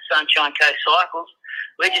 Sunshine Coast Cycles.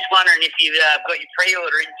 We're just wondering if you've got your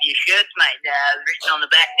pre-order in for your shirts, mate. Written on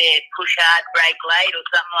the back there, push hard, break late or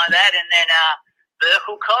something like that. And then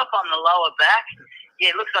Burkle Cop on the lower back. Yeah,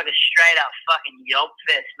 it looks like a straight-up fucking yob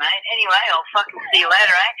fest, mate. Anyway, I'll fucking see you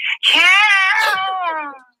later,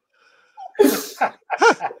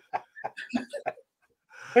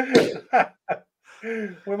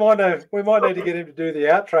 We might need to get him to do the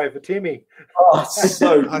outro for Timmy. Oh,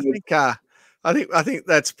 so good. I think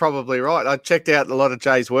that's probably right. I checked out a lot of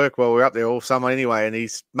Jay's work while we were up there all summer anyway, and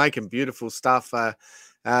he's making beautiful stuff.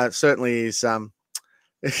 Certainly is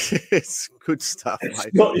it's good stuff, mate.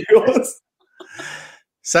 It's not yours.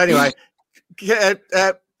 So anyway,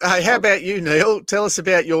 how about you, Neil? Tell us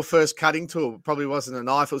about your first cutting tool. It probably wasn't a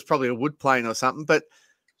knife; it was probably a wood plane or something. But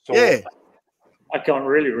yeah, I can't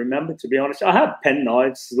really remember, to be honest. I had pen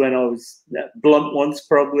knives when I was blunt ones,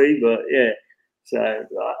 probably, but yeah. So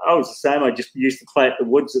I was the same. I just used to play at the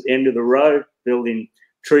woods at the end of the road, building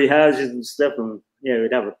tree houses and stuff, and yeah,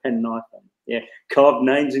 we'd have a pen knife and carve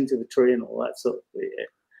names into the tree and all that sort of thing.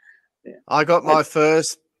 Yeah. I got my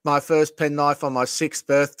first pen knife on my 6th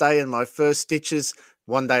birthday, and my first stitches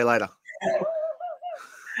one day later.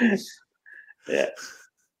 Yeah.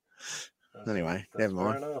 Anyway, never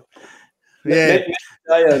mind. Yeah.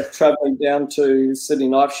 They are travelling down to Sydney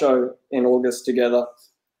Knife Show in August together.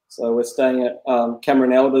 So we're staying at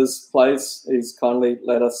Cameron Elder's place. He's kindly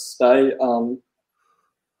let us stay. I'm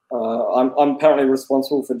apparently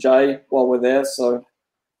responsible for Jay while we're there, so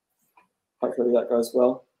hopefully that goes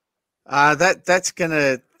well. That's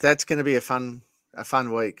gonna be a fun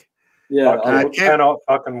week. Yeah, I cannot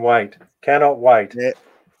fucking wait. Cannot wait. Yeah.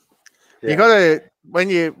 You got to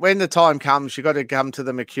when the time comes, you got to come to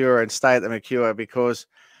the Mercure and stay at the Mercure because,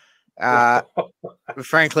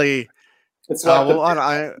 frankly, it's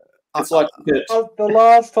like it's like the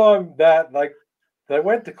last time that they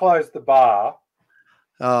went to close the bar.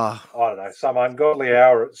 Oh, I don't know, some ungodly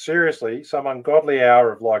hour. Seriously, some ungodly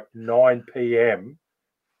hour of like 9 p.m.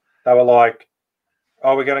 They were like,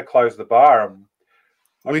 "Oh, we're going to close the bar." And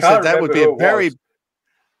we said that would be a very,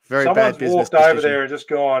 very bad business walked decision. over there and just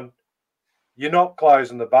gone, "You're not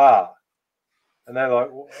closing the bar," and they're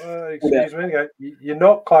like, "Excuse me, you're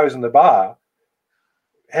not closing the bar.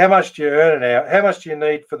 How much do you earn an hour? How much do you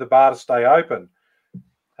need for the bar to stay open?"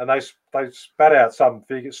 And they spat out some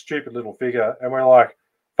stupid little figure, and we're like,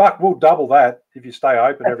 "Fuck, we'll double that if you stay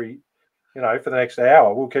open for the next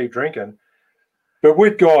hour. We'll keep drinking." But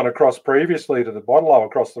we'd gone across previously to the bottle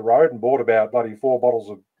across the road and bought about bloody 4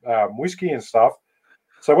 bottles of whiskey and stuff.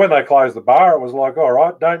 So when they closed the bar, it was like, all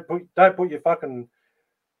right, don't put your fucking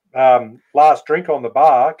last drink on the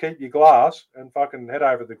bar. Keep your glass and fucking head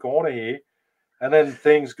over the corner here. And then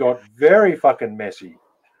things got very fucking messy.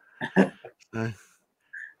 Yeah.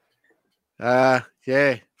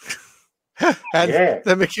 And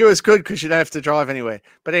the Mercure is good because you don't have to drive anywhere.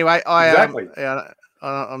 But anyway,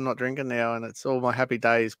 I'm not drinking now, and it's all my happy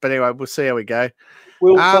days. But anyway, we'll see how we go.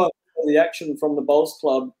 We'll follow the action from the Bowls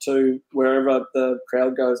Club to wherever the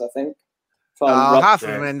crowd goes, I think, Half of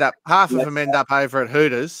them end up over at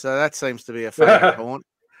Hooters, so that seems to be a favourite haunt.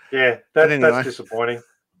 Yeah, anyway. That's disappointing.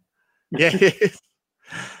 Yeah.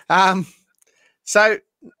 So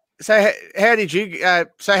how did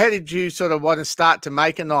you sort of want to start to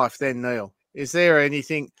make a knife then, Neil? Is there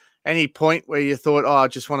any point where you thought, I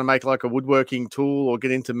just want to make like a woodworking tool or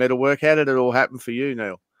get into metalwork? How did it all happen for you,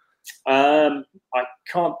 Neil? I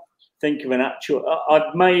can't think of an actual.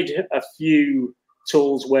 I've made a few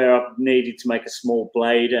tools where I've needed to make a small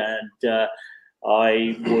blade, and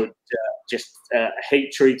I would just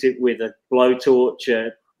heat treat it with a blowtorch.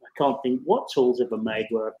 I can't think what tools have I made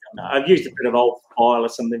where I've done that. I've used a bit of old file or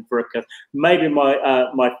something for a cut. Maybe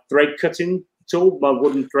my thread cutting tool, my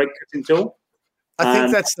wooden thread cutting tool. I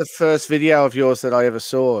think that's the first video of yours that I ever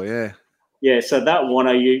saw. Yeah. Yeah, so that one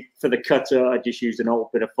I used for the cutter. I just used an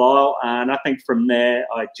old bit of file, and I think from there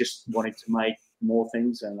I just wanted to make more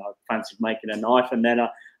things, and I fancied making a knife. And then I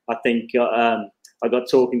think I got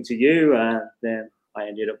talking to you, and then I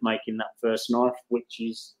ended up making that first knife, which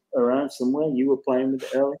is around somewhere. You were playing with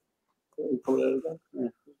it early. Yeah.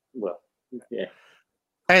 Well, yeah.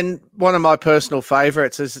 And one of my personal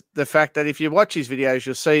favourites is the fact that if you watch his videos,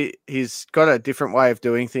 you'll see he's got a different way of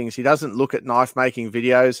doing things. He doesn't look at knife making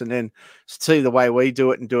videos and then see the way we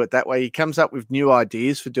do it and do it that way. He comes up with new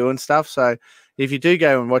ideas for doing stuff. So if you do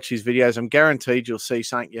go and watch his videos, I'm guaranteed you'll see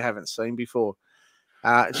something you haven't seen before.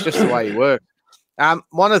 It's just the way he works.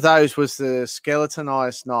 One of those was the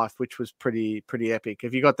skeletonized knife, which was pretty epic.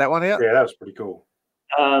 Have you got that one out? Yeah, that was pretty cool.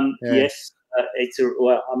 Yes.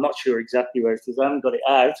 I'm not sure exactly where it is. I haven't got it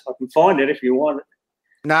out. I can find it if you want it.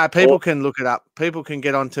 No, people can look it up. People can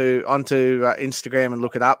get onto Instagram and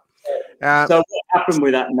look it up. So what happened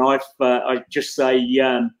with that knife? I just say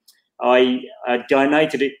I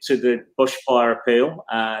donated it to the Bushfire Appeal,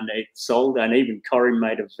 and it sold. And even Corin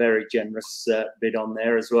made a very generous bid on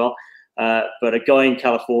there as well. But a guy in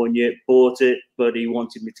California bought it, but he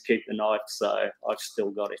wanted me to keep the knife, so I've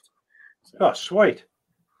still got it. So, oh, sweet.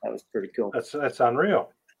 That was pretty cool. That's unreal.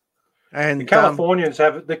 And the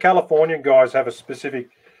Californian guys have a specific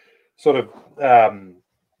sort of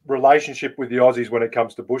relationship with the Aussies when it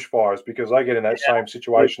comes to bushfires, because they get in that same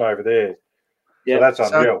situation over there. Yeah, so that's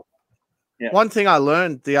unreal. One thing I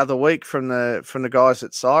learned the other week from the guys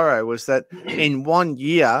at Cyro was that in 1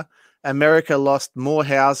 year, America lost more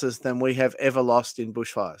houses than we have ever lost in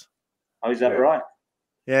bushfires. Oh, is that right?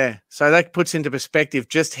 Yeah. So that puts into perspective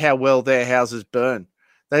just how well their houses burn.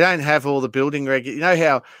 They don't have all the building you know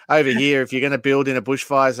how over here, if you're going to build in a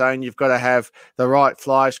bushfire zone, you've got to have the right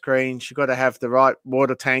fly screens, you've got to have the right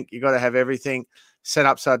water tank, you've got to have everything set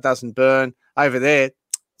up so it doesn't burn. Over there,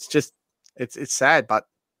 it's sad, but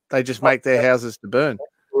they just make their houses to burn.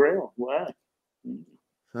 Real. Wow.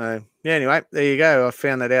 So yeah, anyway, there you go. I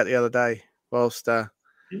found that out the other day whilst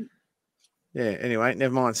anyway,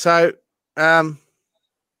 never mind. So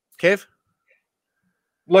Kev?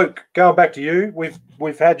 Luke, going back to you,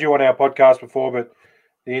 we've had you on our podcast before, but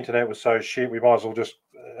the internet was so shit, we might as well just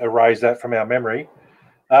erase that from our memory.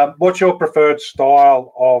 What's your preferred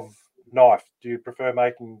style of knife? Do you prefer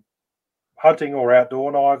making hunting or outdoor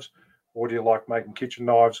knives, or do you like making kitchen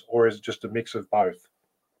knives, or is it just a mix of both?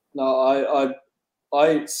 No,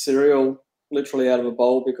 I eat cereal literally out of a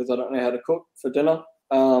bowl because I don't know how to cook for dinner.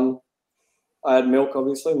 I add milk,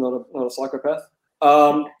 obviously. I'm not a psychopath.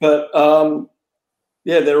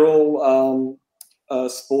 Yeah, they're all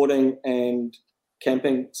sporting and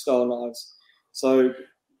camping style knives. So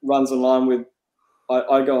runs in line with,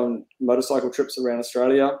 I go on motorcycle trips around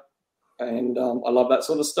Australia, and I love that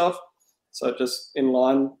sort of stuff. So just in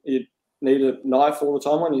line, you need a knife all the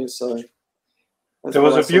time on you. So there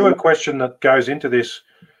was a viewer question that goes into this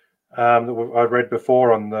that I read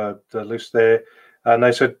before on the list there, and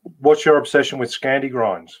they said, "What's your obsession with Scandi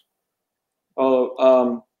grinds?"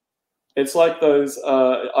 Oh, it's like those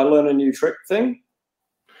I learn a new trick thing,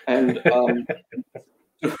 and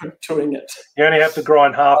doing it. You only have to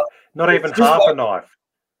grind half, not even half a knife.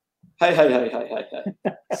 Hey! Hey,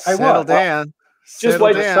 settle down. Just settle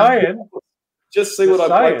wait. Down. Just see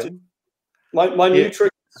what I put. My new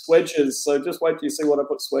trick is swedges. So just wait till you see what I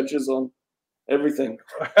put swedges on. Everything.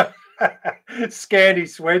 Scandi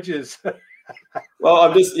swedges. Well,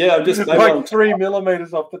 I've just like on 3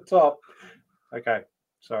 millimeters off the top. Okay,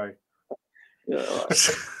 sorry. Yeah, all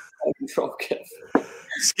right. Control, Kev.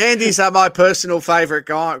 Scandis are my personal favourite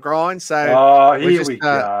grind. So here we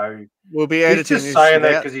go. We'll be editing. He's just saying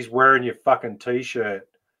that because he's wearing your fucking t-shirt.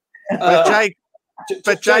 But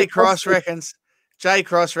Jay Cross reckons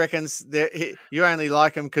you only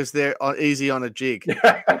like them because they're easy on a jig. Take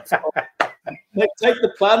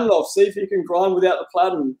the platen off. See if you can grind without the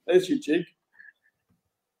platen. There's your jig.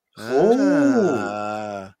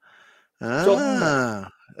 The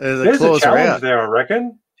There's a claws are challenge out. there, I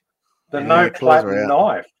reckon. The Yeah, no claws are platinum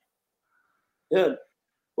out. knife. Yeah.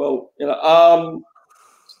 Well,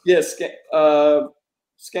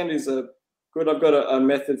 Scandies are good. I've got a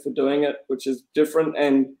method for doing it, which is different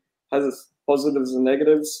and has its positives and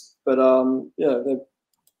negatives. But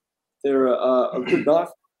they're a good knife.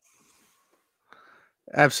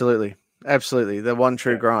 Absolutely. The one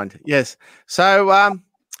true grind. Yes. So,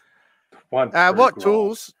 what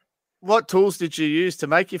tools did you use to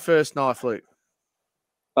make your first knife, Luke?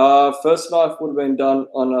 First knife would have been done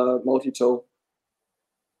on a multi-tool.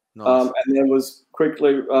 Nice. And then was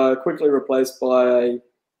quickly replaced by a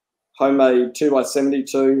homemade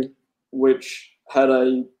 2x72, which had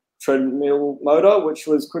a treadmill motor, which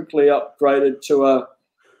was quickly upgraded to a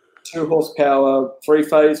 2 horsepower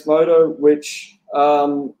 3-phase motor, which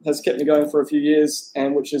has kept me going for a few years,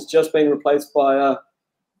 and which has just been replaced by a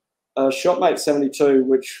Shopmate 72,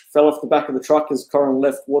 which fell off the back of the truck as Corin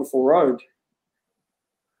left Waterfall Road.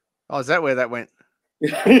 Oh, is that where that went?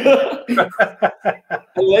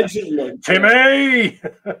 Allegedly. Timmy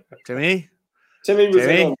was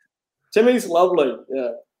in on. Timmy's lovely.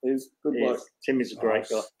 Yeah, he's good bloke. Timmy's a great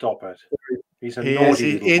guy. Stop it. He's a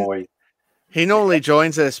naughty little boy. He normally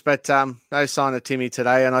joins us, but no sign of Timmy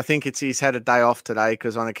today. And I think he's had a day off today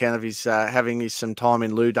because on account of his having some time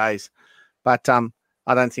in lieu days. But I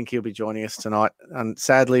don't think he'll be joining us tonight. And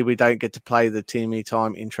sadly, we don't get to play the Timmy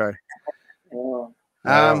time intro.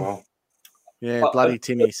 Oh. Yeah, bloody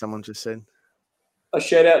Timmy, someone just said. A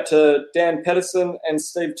shout out to Dan Pedersen and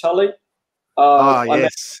Steve Tully.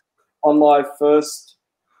 Yes. On my first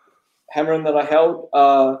hammering that I held,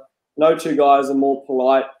 no two guys are more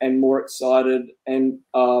polite and more excited and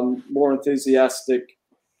more enthusiastic.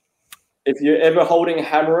 If you're ever holding a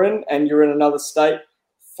hammering and you're in another state,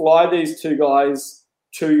 fly these two guys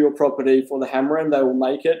to your property for the hammering. They will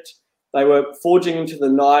make it. They were forging into the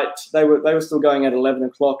night. They were still going at 11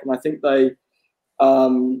 o'clock, and I think they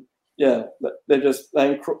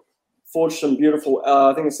forged some beautiful.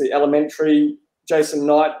 I think it's the Elementary Jason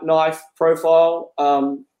Knight knife profile.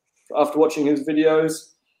 After watching his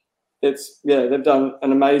videos, they've done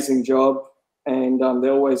an amazing job, and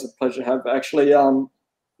they're always a pleasure to have. Actually,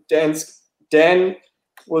 Dan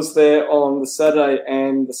was there on the Saturday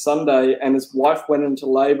and the Sunday, and his wife went into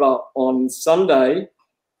labour on Sunday,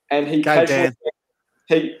 and he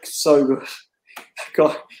so good.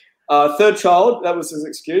 God, third child, that was his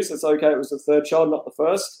excuse. It's okay, it was the third child, not the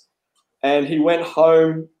first. And he went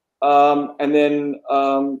home, and then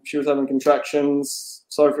she was having contractions.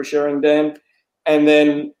 Sorry for sharing, Dan. And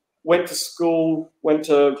then went to school, went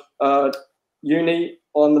to uni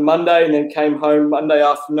on the Monday, and then came home Monday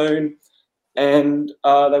afternoon. And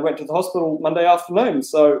they went to the hospital Monday afternoon.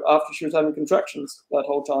 So after she was having contractions that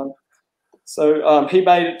whole time. So he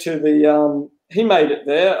made it to he made it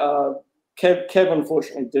there. Kev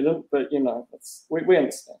unfortunately didn't, but we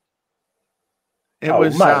understand. It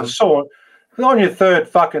was on your third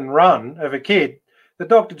fucking run of a kid, the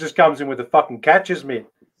doctor just comes in with a fucking catcher's mitt.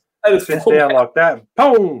 Sits down like that,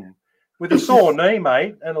 boom, with a sore knee,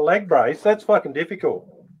 mate, and a leg brace. That's fucking difficult.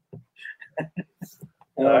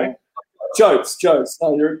 Jokes. No,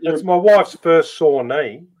 It's my wife's first sore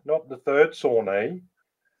knee, not the third sore knee.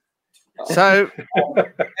 So,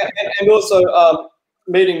 and also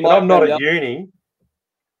meeting Mike. I'm not at uni.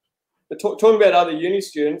 Talking about other uni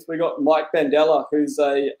students, we got Mike Bandella, who's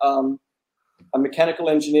a mechanical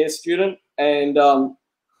engineer student and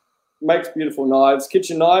makes beautiful knives,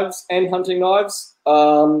 kitchen knives and hunting knives.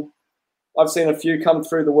 I've seen a few come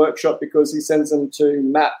through the workshop because he sends them to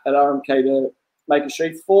Matt at RMK to make a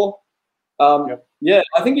sheath for. Yeah,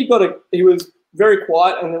 I think he was very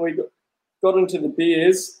quiet, and then we got into the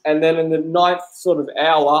beers, and then in the ninth sort of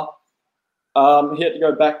hour, he had to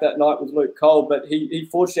go back that night with Luke Cole, but he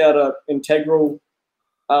forged out an integral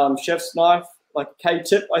chef's knife, like a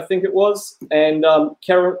K-tip, I think it was, and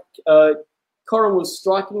Corin was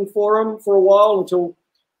striking for him for a while until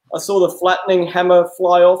I saw the flattening hammer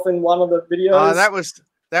fly off in one of the videos. Oh, that was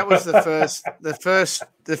the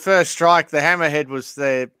first strike. The hammerhead was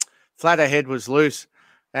the flatter head was loose,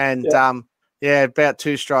 and about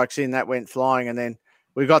 2 strikes in, that went flying, and then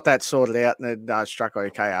we got that sorted out, and it struck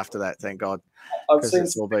okay after that. Thank God. I've seen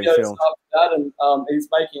some videos after that, and he's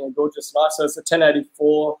making a gorgeous knife. So it's a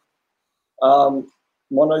 1084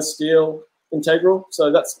 mono steel integral.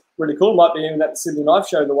 So that's really cool. Might be even at the Sydney Knife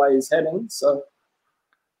Show the way he's heading. So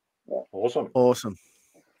awesome.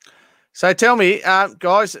 So tell me,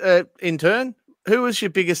 guys, in turn, who was your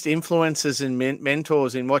biggest influences and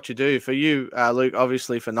mentors in what you do? For you, Luke,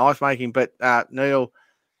 obviously for knife making, but Neil,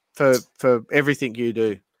 for everything you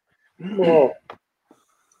do. Oh,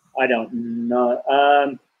 I don't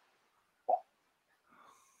know.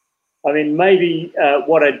 I mean, maybe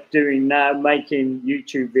what I'm doing now, making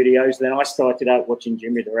YouTube videos. Then I started out watching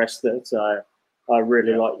Jimmy the Wrestler, so I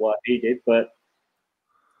really like what he did. But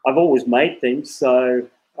I've always made things, so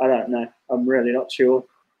I don't know. I'm really not sure.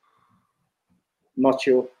 Not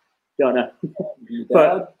sure. Don't know.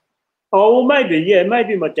 But well,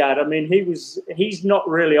 maybe my dad. I mean, he's not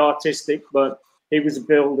really artistic, but he was a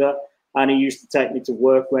builder, and he used to take me to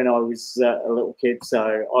work when I was a little kid. So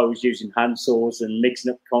I was using hand saws and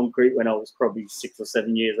mixing up concrete when I was probably 6 or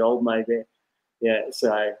 7 years old, maybe. Yeah.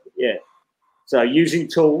 So using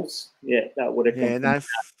tools, that would have come from that.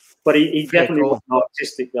 But he definitely wasn't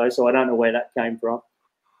artistic though, so I don't know where that came from.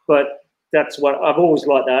 But that's what I've always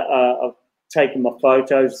liked. That I've taken my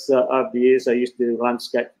photos over the years. I used to do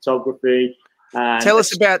landscape photography. Tell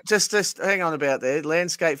us about just hang on about there.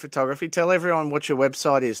 Landscape photography. Tell everyone what your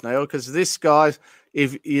website is, Neil, because this guy,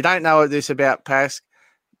 if you don't know this about Pask,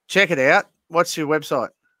 check it out. What's your website?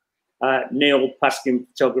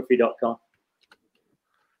 NeilPaskinphotography.com.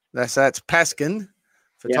 That's Paskin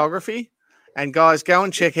Photography. Yep. And guys, go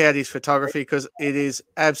and check out his photography because it is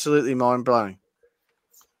absolutely mind blowing.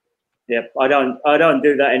 Yep, I don't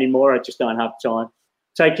do that anymore. I just don't have time.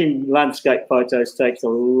 Taking landscape photos takes a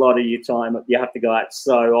lot of your time. You have to go out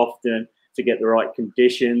so often to get the right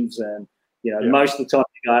conditions, and most of the time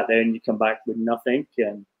you go out there and you come back with nothing.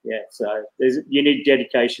 And so you need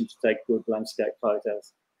dedication to take good landscape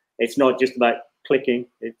photos. It's not just about clicking.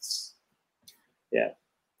 It's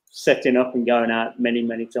setting up and going out many,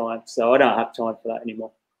 many times. So I don't have time for that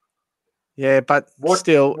anymore. Yeah, but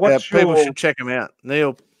people should check them out.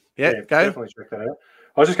 Neil, go. Definitely check that out.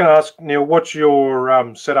 I was just going to ask, Neil, what's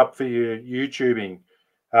your setup for your YouTubing,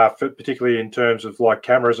 particularly in terms of like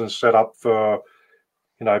cameras and setup for,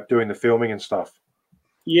 doing the filming and stuff?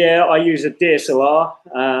 Yeah, I use a DSLR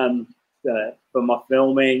for my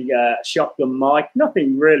filming, shotgun mic,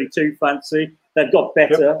 nothing really too fancy. They've got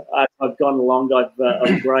better as I've gone along. I've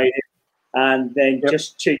upgraded, and then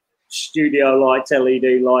just cheap studio lights,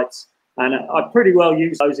 LED lights, and I pretty well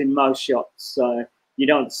use those in most shots. So you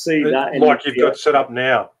don't see that. Like you've got set up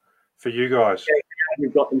now for you guys. Yeah,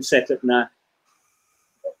 we've got them set up now.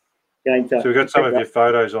 So we've got some of your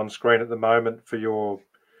photos on screen at the moment for your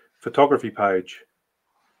photography page.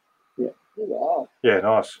 Yeah. Wow. Yeah,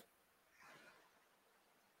 nice.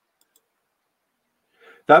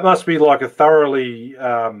 That must be like a thoroughly,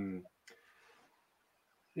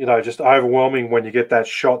 just overwhelming when you get that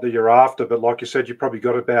shot that you're after. But like you said, you probably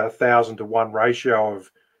got about 1,000 to 1 ratio of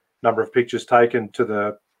number of pictures taken to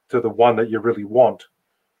the one that you really want.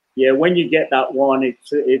 Yeah, when you get that one,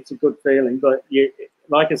 it's a good feeling. But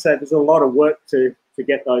like I said, there's a lot of work to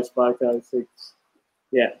get those photos.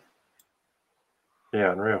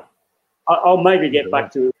 Unreal. I'll maybe get back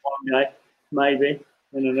to it one day, maybe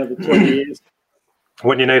in another 20 years.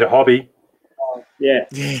 When you need a hobby. Yeah.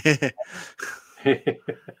 It's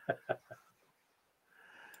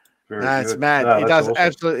mad. He does awesome.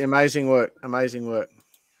 Absolutely amazing work. Amazing work.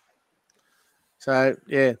 So,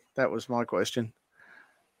 that was my question.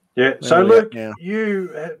 Yeah. So, Luke, a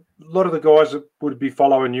lot of the guys that would be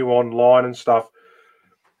following you online and stuff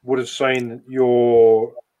would have seen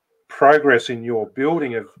your progress in your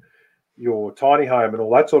building of your tiny home and all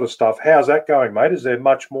that sort of stuff. How's that going, mate? Is there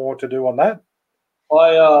much more to do on that?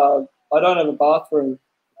 I don't have a bathroom.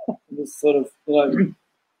 Just sort of,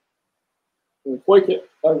 tweak it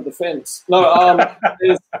over the fence. No,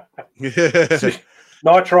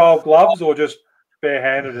 nitrile gloves or just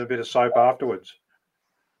barehanded and a bit of soap afterwards?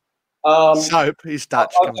 Soap, he's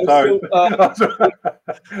Dutch. I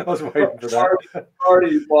was waiting for that.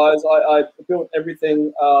 Priority-wise, I built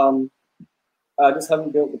everything. I just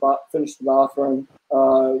haven't finished the bathroom,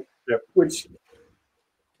 which,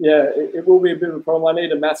 it will be a bit of a problem. I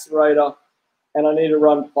need a macerator, and I need to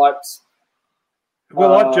run pipes.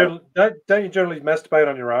 Well, don't you generally masturbate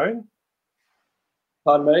on your own?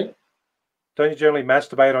 Pardon me? Don't you generally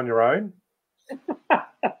masturbate on your own?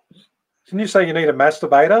 Didn't you say you need a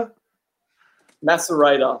masturbator?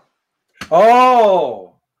 Macerator.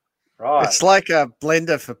 Oh, right. It's like a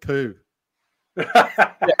blender for poo.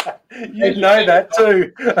 You'd know that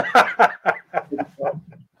too.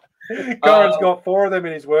 Corin's got 4 of them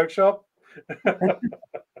in his workshop. Have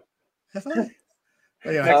I?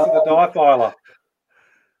 Anyway. Next to the dye filer.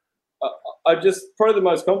 I just probably the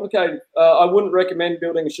most complicated. I wouldn't recommend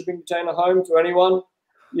building a shipping container home to anyone.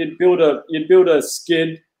 You'd build a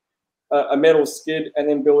skid, a metal skid, and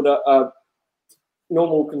then build a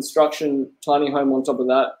normal construction tiny home on top of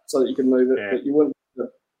that so that you can move it. Yeah. But you wouldn't.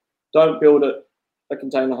 Don't build a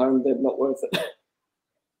container home. They're not worth it.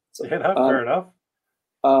 Yeah, no, fair enough.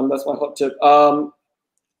 That's my hot tip.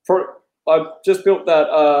 I just built that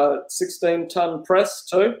 16-ton press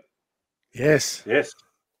too. Yes. Yes.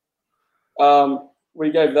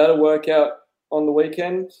 We gave that a workout on the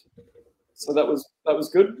weekend, so that was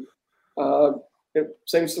good. It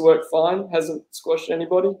seems to work fine. Hasn't squashed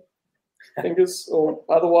anybody, fingers or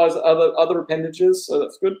otherwise other appendages, so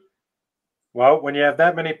that's good. Well, when you have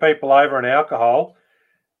that many people over and alcohol,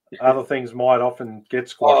 other things might often get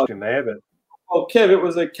squashed in there. But well, Kev, it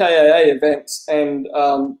was a KAA event, and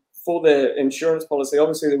for their insurance policy,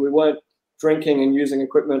 obviously we weren't drinking and using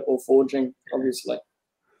equipment or forging. Obviously,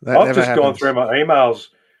 I've just gone through my emails.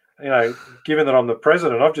 You know, given that I'm the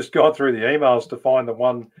president, I've just gone through the emails to find the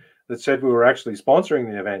one that said we were actually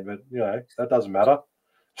sponsoring the event. But you know, that doesn't matter.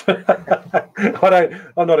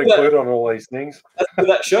 I'm not included on all these things. That's where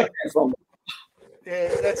that shirt came from.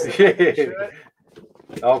 Yeah, that's the shirt.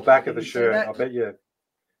 Oh, back of the shirt. I bet you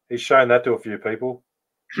he's shown that to a few people.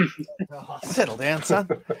 Oh, settle down, son.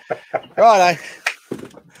 Righto.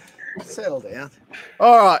 Settle down.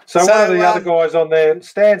 All right. So one of the other guys on there,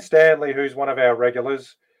 Stan Stanley, who's one of our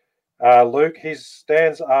regulars, Luke,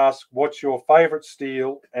 Stan's asked, what's your favourite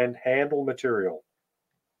steel and handle material?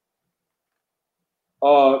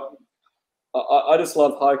 I just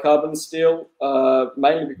love high carbon steel,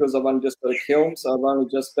 mainly because I've only just got a kiln, so I've only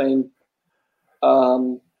just been,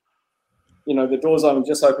 the doors only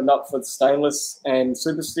just opened up for stainless and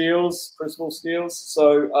super steels, crucible steels.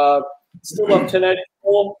 So still love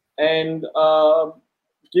 1084, and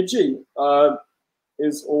Gidgee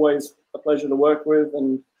is always a pleasure to work with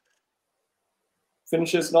and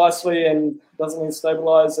finishes nicely and doesn't need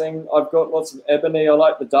stabilizing. I've got lots of ebony. I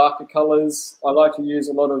like the darker colors. I like to use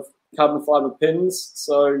a lot of carbon fiber pins,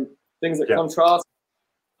 so things that contrast.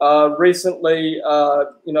 Recently,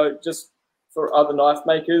 just for other knife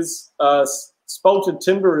makers, spalted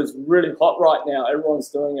timber is really hot right now. Everyone's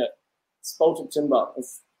doing it. Spalted timber.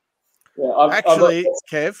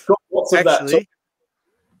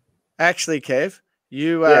 Kev,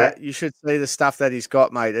 you should see the stuff that he's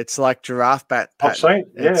got, mate. It's like giraffe bat pattern.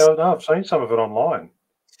 I've seen some of it online.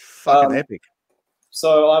 It's fucking epic.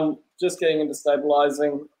 So I'm just getting into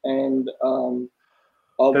stabilizing, and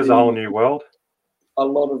there's a whole new world. A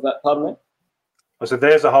lot of that, pardon me? I said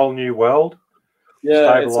there's a whole new world.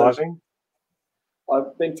 Yeah, stabilizing.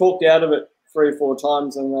 I've been talked out of it 3 or 4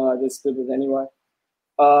 times, and I just did it anyway.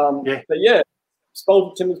 But yeah,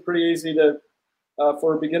 spalted timber is pretty easy to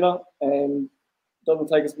for a beginner, and doesn't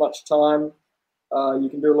take as much time. You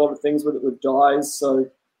can do a lot of things with it with dyes. So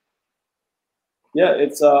yeah,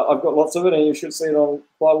 it's I've got lots of it, and you should see it on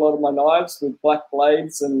quite a lot of my knives with black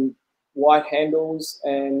blades and white handles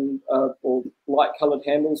and or light coloured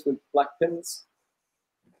handles with black pins.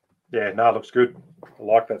 Yeah, no, it looks good. I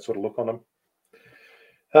like that sort of look on them.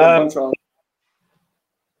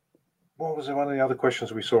 What was one of the other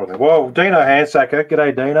questions we saw there? Well, Dino Handsacker,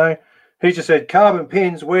 g'day Dino. He just said, carbon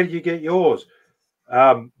pins, where do you get yours?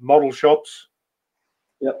 Model shops,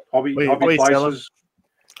 hobby places.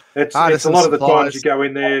 It's a lot of the times you go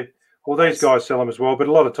in there. Well, these guys sell them as well, but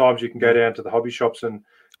a lot of times you can go down to the hobby shops and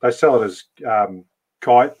they sell it as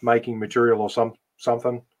kite making material or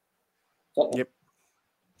something. Yep.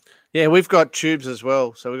 Yeah, we've got tubes as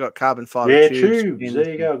well. So we've got carbon fiber tubes. There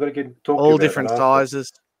you go. I've got to talk all different sizes.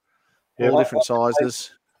 All different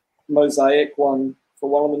sizes. Mosaic one for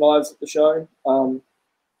one of the knives at the show. I'll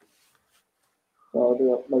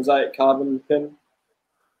do a mosaic carbon pin.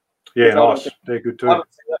 Yeah, nice. They're good too. I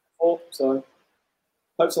haven't seen that before, so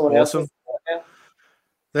hope someone else has that.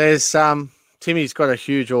 There's Timmy's got a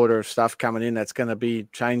huge order of stuff coming in that's going to be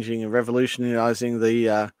changing and revolutionising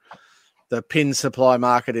the pin supply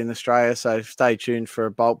market in Australia. So stay tuned for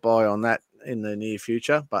a bulk buy on that in the near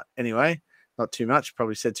future. But anyway, not too much.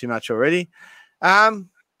 Probably said too much already. And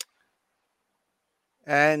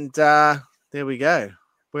there we go.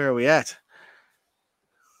 Where are we at?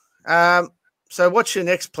 So what's your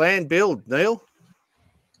next planned build, Neil?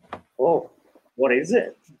 Oh, what is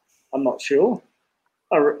it? I'm not sure.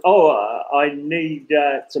 I need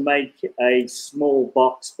to make a small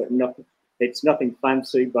box, but it's nothing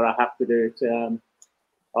fancy, but I have to do it.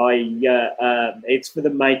 It's for the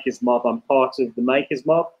Makers Mob. I'm part of the Makers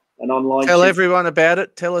Mob, an online. Tell everyone about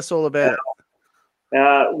it. Tell us all about it.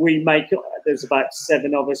 There's about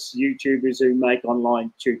 7 of us YouTubers who make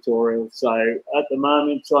online tutorials. So at the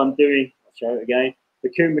moment, I'm doing, I'll show it again, the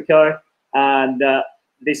Kumiko, and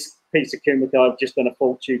this piece of Kumiko I've just done a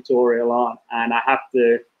full tutorial on, and I have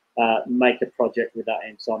to make a project with that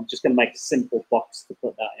in. So I'm just going to make a simple box to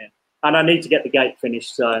put that in. And I need to get the gate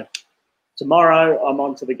finished. So tomorrow I'm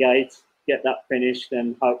onto the gate, get that finished,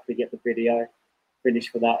 and hopefully get the video finish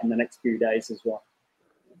for that in the next few days as well.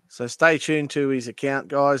 So stay tuned to his account,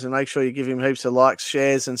 guys, and make sure you give him heaps of likes,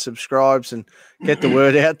 shares, and subscribes, and get the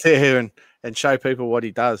word out there and show people what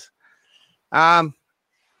he does.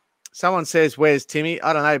 Someone says, "Where's Timmy?"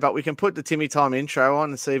 I don't know, but we can put the Timmy Time intro on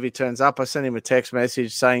and see if he turns up. I sent him a text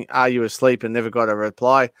message saying, "Are you asleep?" and never got a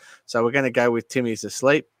reply. So we're going to go with Timmy's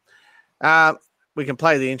asleep. We can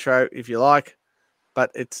play the intro if you like,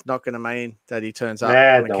 but it's not going to mean that he turns up.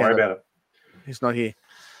 Nah, don't worry about it. He's not here.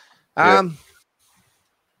 The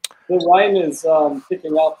rain is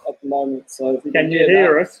picking up at the moment, so if you Can you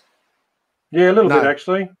hear us? Yeah, a little No. bit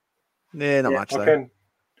actually. Yeah, not much. I Though.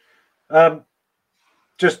 can.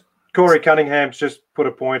 Just Corey Cunningham's just put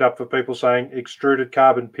a point up for people saying extruded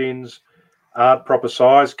carbon pins aren't proper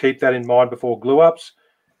size. Keep that in mind before glue ups.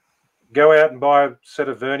 Go out and buy a set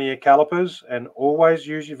of vernier calipers, and always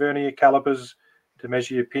use your vernier calipers to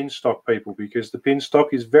measure your pin stock, people, because the pin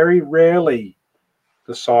stock is very rarely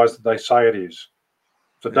the size that they say it is.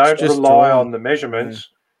 So don't just rely drawn. on the measurements.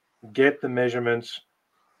 Get the measurements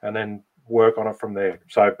and then work on it from there.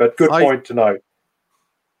 So, but good point to note.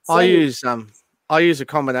 I use a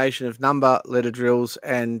combination of number letter drills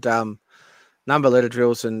and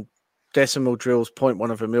decimal drills,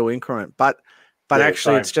 0.1 of a mil increment. But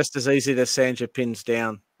actually, it's just as easy to sand your pins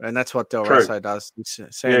down, and that's what Del Rosso does. He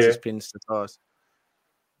sands his pins to size.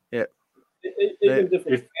 Yeah. Even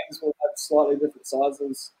different pins will have slightly different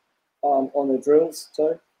sizes on the drills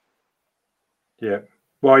too. Yeah.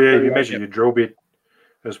 Well, yeah, you measure your drill bit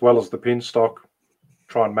as well as the pin stock.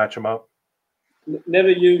 Try and match them up. Never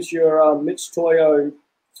use your Mitch Toyo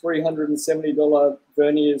 $370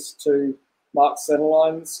 verniers to mark center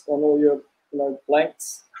lines on all your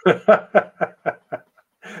blanks.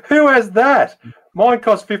 Who has that? Mine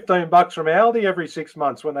costs $15 from Aldi every 6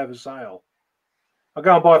 months when they have a sale. I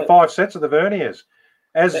go and buy 5 sets of the verniers.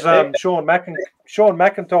 As Sean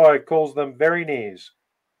McIntyre calls them, very nears,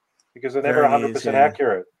 because they're never 100%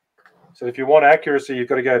 accurate. So if you want accuracy, you've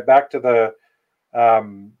got to go back to the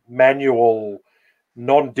manual,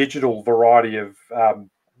 non-digital variety of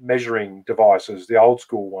measuring devices, the old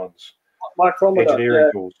school ones. Micrometer.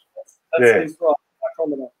 Engineering tools. That's right.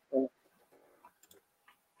 Micrometer. Yeah.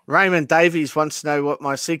 Raymond Davies wants to know what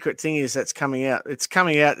my secret thing is that's coming out. It's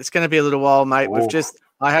coming out. It's going to be a little while, mate. Ooh.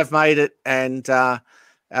 I have made it, and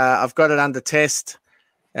I've got it under test,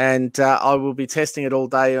 and I will be testing it all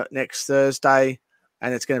day next Thursday,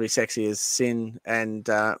 and it's going to be sexy as sin. And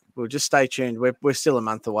we'll just stay tuned. We're still a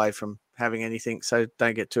month away from having anything, so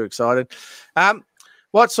don't get too excited.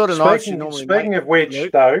 What sort of knives you normally make? Speaking of which,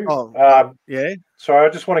 Luke? though, yeah. So I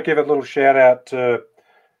just want to give a little shout out to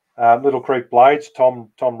Little Creek Blades,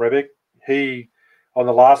 Tom Rebick. He, on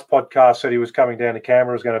the last podcast, said he was coming down to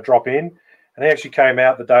Canberra, was going to drop in, and he actually came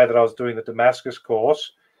out the day that I was doing the Damascus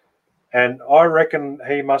course, and I reckon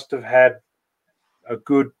he must have had a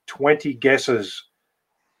good 20 guesses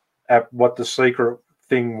at what the secret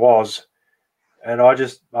thing was, and I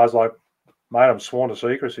was like, mate, I'm sworn to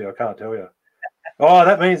secrecy. I can't tell you. Oh,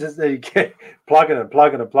 that means that you get plugging and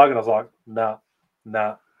plugging and plugging. I was like, nah.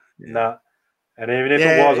 And even if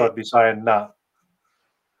it was, I'd be saying nah.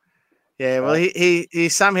 Yeah, well, he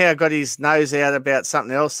somehow got his nose out about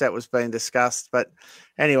something else that was being discussed. But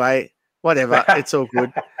anyway, whatever. It's all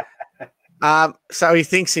good. So he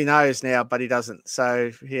thinks he knows now, but he doesn't.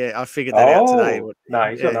 So, yeah, I figured that out today. No,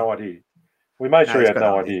 he's got no idea. We made sure he had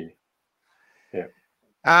no idea. Yeah.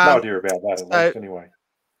 No idea about that, at least, anyway.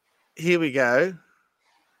 Here we go.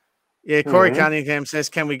 Yeah, Corey Cunningham says,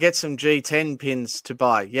 can we get some G10 pins to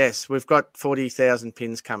buy? Yes, we've got 40,000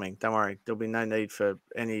 pins coming. Don't worry. There'll be no need for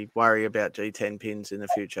any worry about G10 pins in the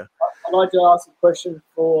future. I'd like to ask a question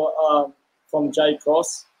from Jay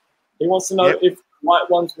Cross. He wants to know if white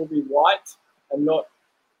ones will be white and not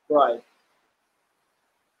grey.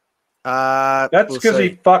 That's because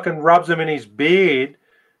he fucking rubs them in his beard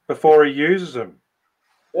before he uses them.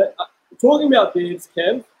 Talking about beards,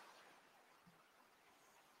 Kev,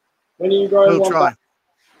 when are you growing one back?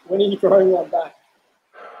 When are you growing one back?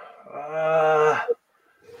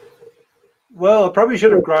 Well, I probably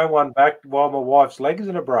should have grown one back while my wife's leg is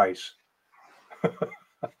in a brace.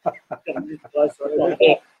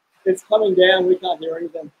 It's coming down. We can't hear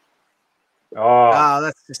anything. Oh,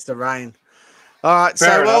 that's just the rain. All right.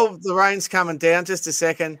 Fair enough. While the rain's coming down, just a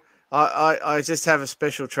second, I just have a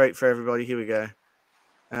special treat for everybody. Here we go.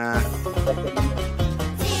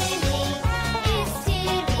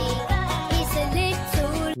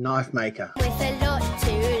 Knife maker. With a lot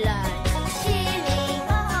to learn.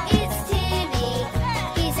 It's Timmy.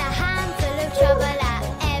 He's a handful of trouble at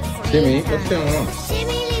every Timmy, turn. what's going on?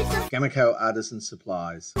 Timmy leaves the Gamaco Artisan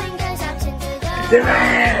Supplies. goes out into the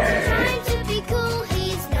trying to be cool.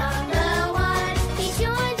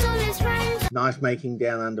 Knife Making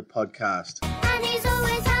Down Under podcast. And he's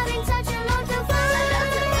always having such a lot of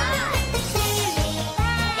fun. Timmy,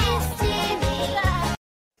 it's Timmy.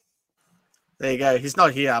 There you go. He's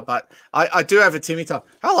not here, but I do have a Timmy time.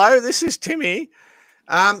 Hello, this is Timmy.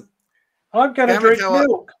 I'm going to drink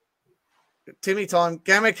milk. Timmy time.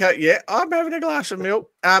 Gamico. Yeah, I'm having a glass of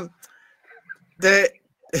milk. Fucking,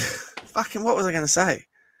 what was I going to say?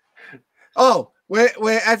 Oh,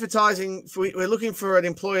 we're advertising. We're looking for an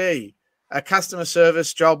employee, a customer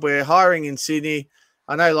service job. We're hiring in Sydney.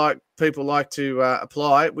 I know, like, people like to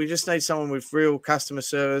apply. We just need someone with real customer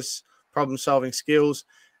service, problem-solving skills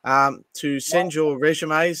to send your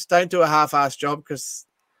resumes. Don't do a half-assed job because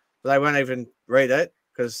they won't even read it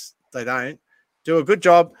because they don't. Do a good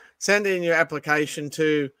job. Send in your application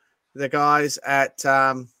to the guys at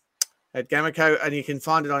Gamico, and you can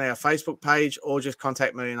find it on our Facebook page, or just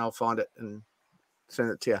contact me and I'll find it and send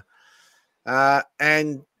it to you.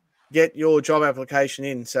 And get your job application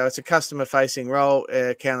in. So it's a customer-facing role,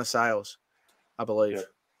 counter sales, I believe. Yep.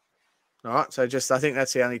 All right. So I think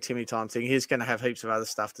that's the only Timmy time thing. He's going to have heaps of other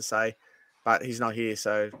stuff to say, but he's not here.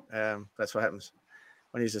 So that's what happens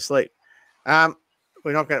when he's asleep.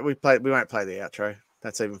 We're not going. We won't play the outro.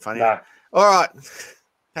 That's even funnier. No. All right.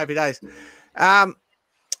 Happy days.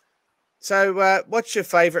 So what's your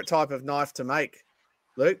favorite type of knife to make,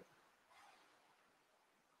 Luke?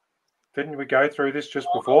 Didn't we go through this just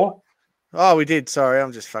before? Oh, we did. Sorry,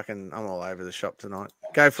 I'm all over the shop tonight.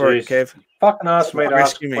 Go for it, Kev. Fucking asked me to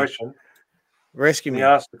ask Rescue a me. question. Rescue me. He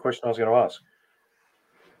asked the question I was going to ask.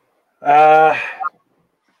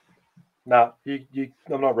 No,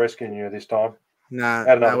 I'm not rescuing you this time. No,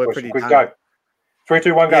 Add another we're question. pretty Quick, done. go. 3,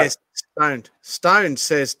 2, 1, go. Yes, stoned. Stoned,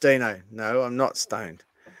 says Dino. No, I'm not stoned.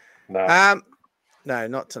 No. No,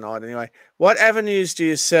 not tonight anyway. What avenues do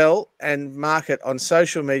you sell and market on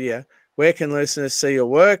social media? Where can listeners see your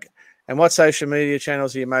work? And what social media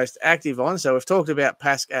channels are you most active on? So we've talked about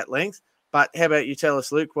Pask at length, but how about you tell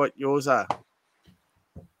us, Luke, what yours are?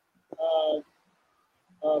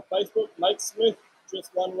 Facebook, Mate Smith, just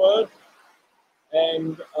one word.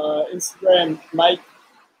 And Instagram,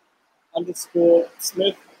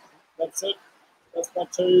 Mate_Smith. That's it. That's my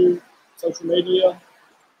 2 social media.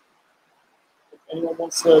 If anyone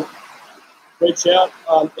wants to reach out,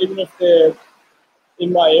 even if they're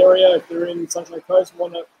in my area, if they're in Sunshine Coast,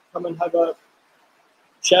 want to come and have a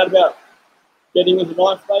chat about getting into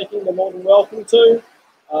knife making, they're more than welcome to.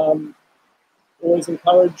 Always I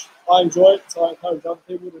enjoy it, so I encourage other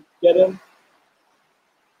people to get in.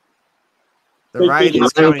 The raid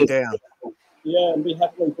is coming down. Yeah, and be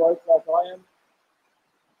happily broke like I am.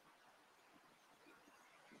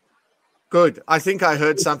 Good. I think I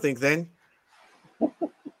heard something then.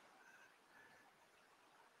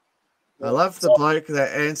 I love the bloke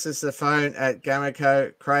that answers the phone at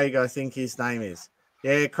Gamico. Craig, I think his name is.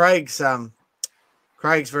 Yeah, Craig's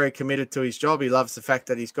very committed to his job. He loves the fact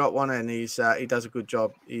that he's got one, and he does a good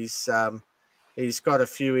job. He's got a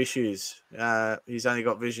few issues. He's only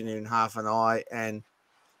got vision in half an eye,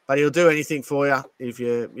 but he'll do anything for you if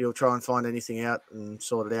you'll try and find anything out and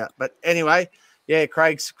sort it out. But anyway, yeah,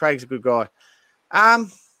 Craig's a good guy.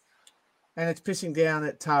 And it's pissing down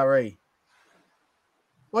at Taree.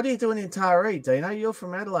 What are you doing in Taree, Dino? You're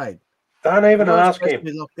from Adelaide. Don't even You're ask supposed him.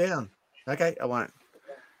 to be locked down. Okay, I won't.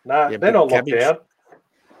 No, Yeah, they're not big locked cabbage. down.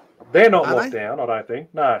 They're not Are locked they? down, I don't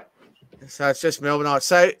think. No. So it's just Melbourne.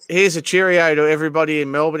 So here's a cheerio to everybody in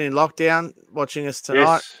Melbourne in lockdown watching us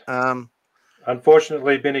tonight. Yes.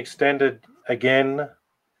 Unfortunately, been extended again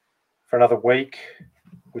for another week,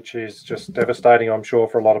 which is just devastating, I'm sure,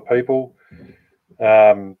 for a lot of people.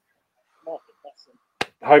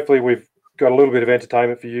 Hopefully, we've got a little bit of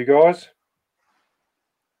entertainment for you guys.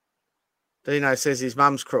 Dino says his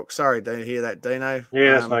mum's crook. Sorry, don't hear that, Dino.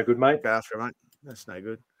 Yeah, that's no good, mate. Look after him, mate. That's no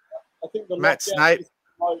good. I think the Matt lockdown Snape. is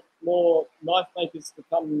promote more knife makers to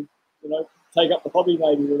come, take up the hobby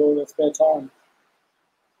maybe with all their spare time.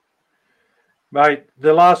 Mate,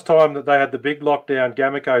 the last time that they had the big lockdown,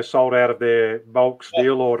 Gamico sold out of their bulk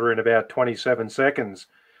steel order in about 27 seconds.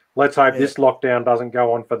 Let's hope this lockdown doesn't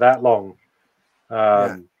go on for that long.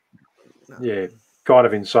 Yeah, kind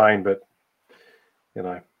of insane, but,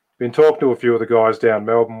 been talking to a few of the guys down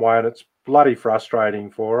Melbourne way, and it's bloody frustrating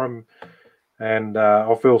for them. And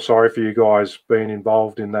I feel sorry for you guys being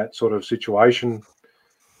involved in that sort of situation,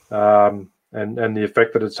 and the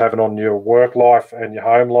effect that it's having on your work life and your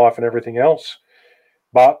home life and everything else.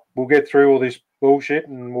 But we'll get through all this bullshit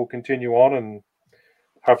and we'll continue on and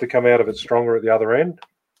hopefully come out of it stronger at the other end.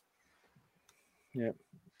 Yeah.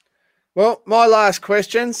 Well, my last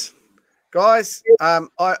questions, guys. I'm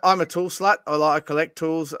a tool slut. I collect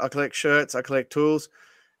tools. I collect shirts. I collect tools.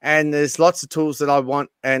 and there's lots of tools that I want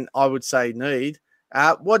and I would say need.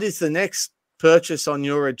 What is the next purchase on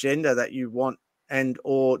your agenda that you want and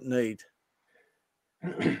or need?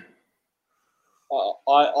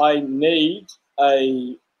 I need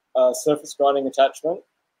a surface grinding attachment.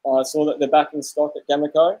 I saw that they're back in stock at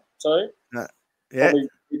Gamaco too. Yeah. Probably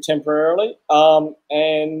temporarily.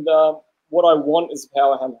 And what I want is a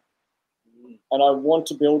power hammer. And I want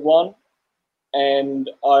to build one. And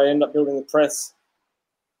I end up building the press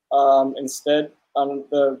instead.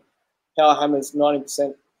 The power hammer is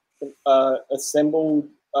 90% assembled.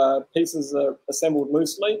 Pieces are assembled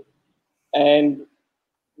loosely. And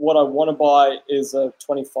what I want to buy is a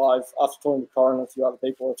 25, after talking to Corin and a few other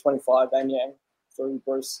people, a 25 Anyang through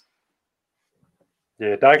Bruce.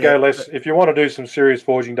 Yeah, don't go less. If you want to do some serious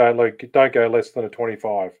forging, don't go less than a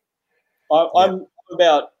 25. I'm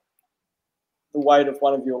about the weight of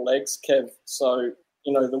one of your legs, Kev. So,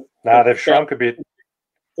 you know, they've shrunk a bit.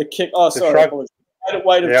 The kick. Oh, sorry.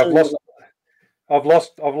 Weight of I've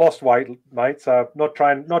lost weight, mate. So not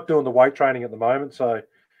doing the weight training at the moment. So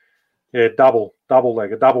yeah, double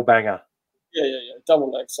leg, a double banger. Yeah,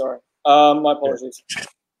 double leg. Sorry, my apologies.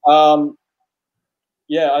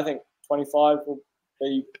 Yeah, I think 25 will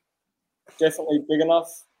be definitely big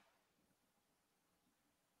enough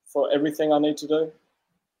for everything I need to do.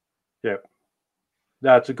 Yeah,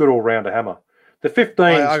 no, it's a good all-rounder hammer. The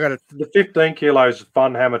 15 kilos is a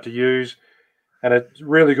fun hammer to use. And it's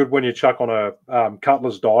really good when you chuck on a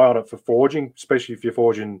cutler's die on it for forging, especially if you're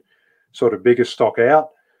forging sort of bigger stock out.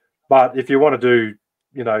 But if you want to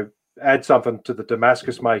do, add something to the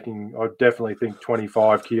Damascus making, I definitely think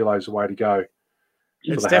 25 kilos is the way to go.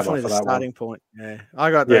 It's definitely the starting point. Yeah, I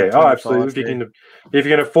got that. Yeah, absolutely. If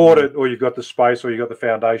you can afford it, or you've got the space, or you've got the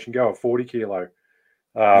foundation, go a 40 kilo.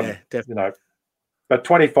 Yeah, definitely. But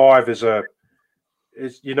 25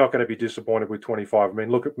 you're not going to be disappointed with 25. I mean,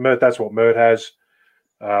 look at Mert. That's what Mert has,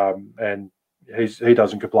 and he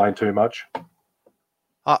doesn't complain too much.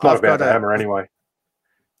 Not about the hammer anyway.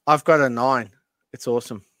 I've got a 9. It's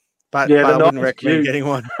awesome, but I wouldn't recommend getting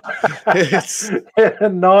one.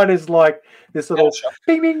 9 is like this little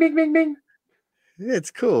bing, bing, bing, bing, bing. Yeah,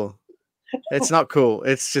 it's cool. It's not cool.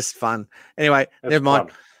 It's just fun. Anyway, never mind.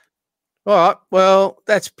 Fun. All right. Well,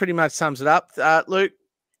 that's pretty much sums it up. Luke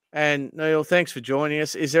and Neil, thanks for joining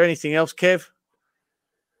us. Is there anything else, Kev?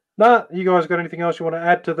 No, you guys got anything else you want to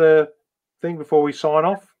add to the thing before we sign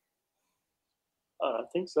off? I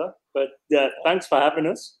don't think so. But thanks for having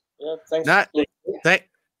us. Yeah, thanks.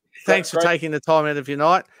 Thanks for taking the time out of your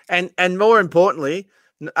night. And more importantly,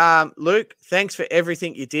 Luke, thanks for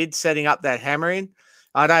everything you did setting up that hammering.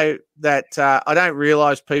 I know that I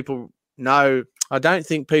don't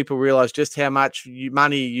think people realize just how much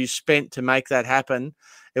money you spent to make that happen.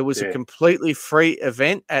 It was a completely free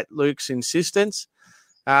event at Luke's insistence.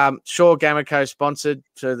 Sure, Gamaco sponsored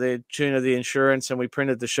to the tune of the insurance, and we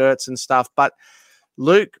printed the shirts and stuff. But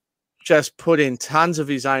Luke just put in tons of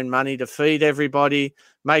his own money to feed everybody,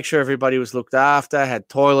 make sure everybody was looked after, had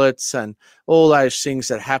toilets and all those things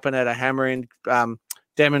that happen at a hammering,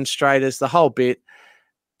 demonstrators, the whole bit.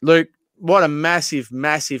 Luke, what a massive,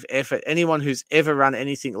 massive effort. Anyone who's ever run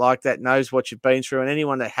anything like that knows what you've been through, and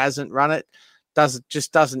anyone that hasn't run it doesn't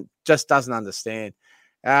understand.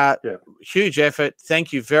 Huge effort.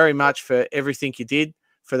 Thank you very much for everything you did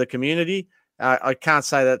for the community. I can't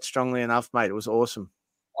say that strongly enough, mate. It was awesome.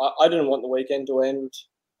 I didn't want the weekend to end.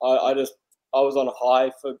 I was on a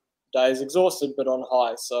high for days, exhausted but on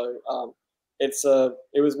high. So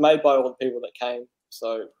it was made by all the people that came.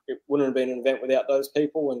 So it wouldn't have been an event without those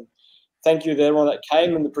people. And thank you to everyone that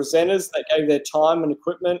came and the presenters that gave their time and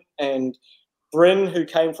equipment, and Bryn, who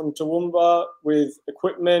came from Toowoomba with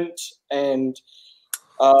equipment, and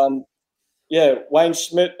Wayne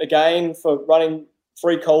Schmidt again for running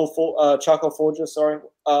free charcoal forger,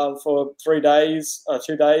 for 2 days.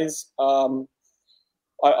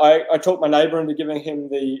 I talked my neighbour into giving him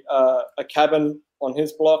a cabin on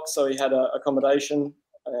his block, so he had accommodation.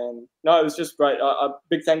 And no, it was just great. A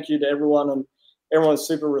big thank you to everyone, and everyone's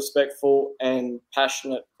super respectful and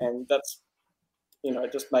passionate, and that's,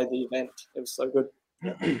 it just made the event. It was so good.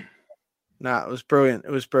 No, it was brilliant.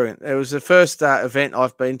 It was brilliant. It was the first event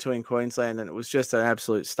I've been to in Queensland, and it was just an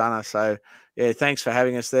absolute stunner. So, yeah, thanks for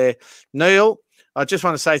having us there. Neil, I just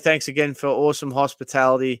want to say thanks again for awesome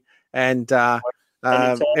hospitality and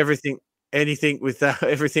everything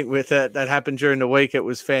that happened during the week. It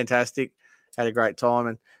was fantastic. Had a great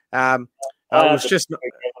time, and it was just.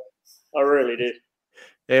 I really did.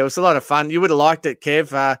 Yeah, it was a lot of fun. You would have liked it,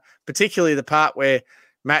 Kev, particularly the part where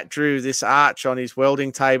Matt drew this arch on his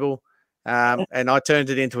welding table. and I turned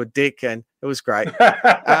it into a dick, and it was great. So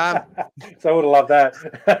I would have loved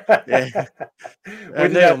that. Yeah. We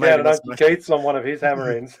did Neil, that down maybe at that's Uncle Keith's on one of his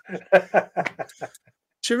hammer ends.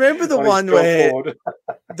 Do you remember the On his one where chalkboard.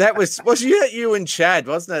 that was you and Chad,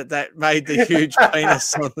 wasn't it? That made the huge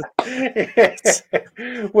penis on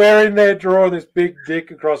the We're in there drawing this big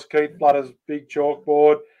dick across Keith Flutter's big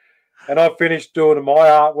chalkboard, and I finished doing my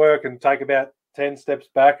artwork and take about 10 steps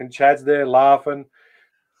back, and Chad's there laughing,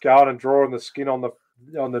 going and drawing the skin on the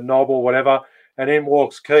knob or whatever, and in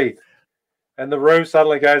walks Keith, and the room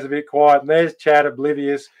suddenly goes a bit quiet, and there's Chad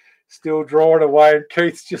oblivious, still drawing away, and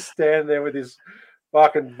Keith's just standing there with his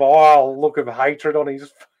fucking vile look of hatred on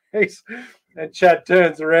his face, and Chad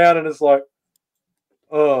turns around and is like,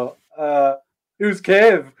 "Oh, who's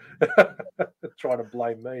Kev?" Trying to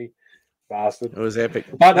blame me, bastard. It was epic.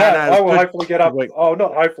 But No, I will good- hopefully get up. good week. Oh,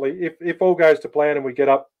 not hopefully. If all goes to plan and we get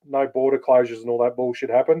up, no border closures and all that bullshit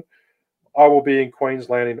happen, I will be in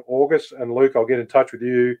Queensland in August. And Luke, I'll get in touch with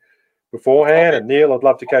you beforehand. And Neil, I'd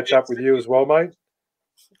love to catch up with you as well, mate.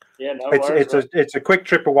 Yeah, no worries. It's a quick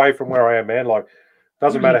trip away from where I am, man. Like,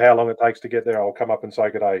 doesn't matter how long it takes to get there. I'll come up and say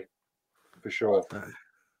good day for sure.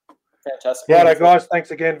 Fantastic. Righto, guys. Thanks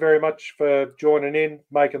again very much for joining in,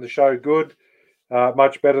 making the show good.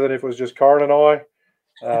 Much better than if it was just Corin and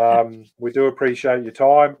I. We do appreciate your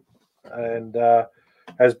time. And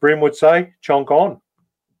as Brim would say, chonk on.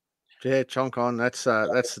 Yeah, chonk on. That's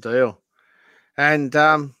the deal. And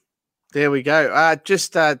there we go.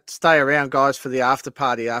 Just stay around, guys, for the after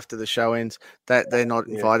party after the show ends. That they're not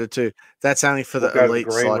invited to. That's only for the We'll go to the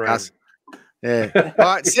elites green like room. us. Yeah. All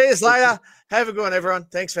right. See you later. Have a good one, everyone.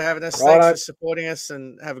 Thanks for having us. Righto. Thanks for supporting us,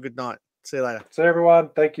 and have a good night. See you later. So, everyone,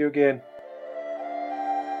 thank you again.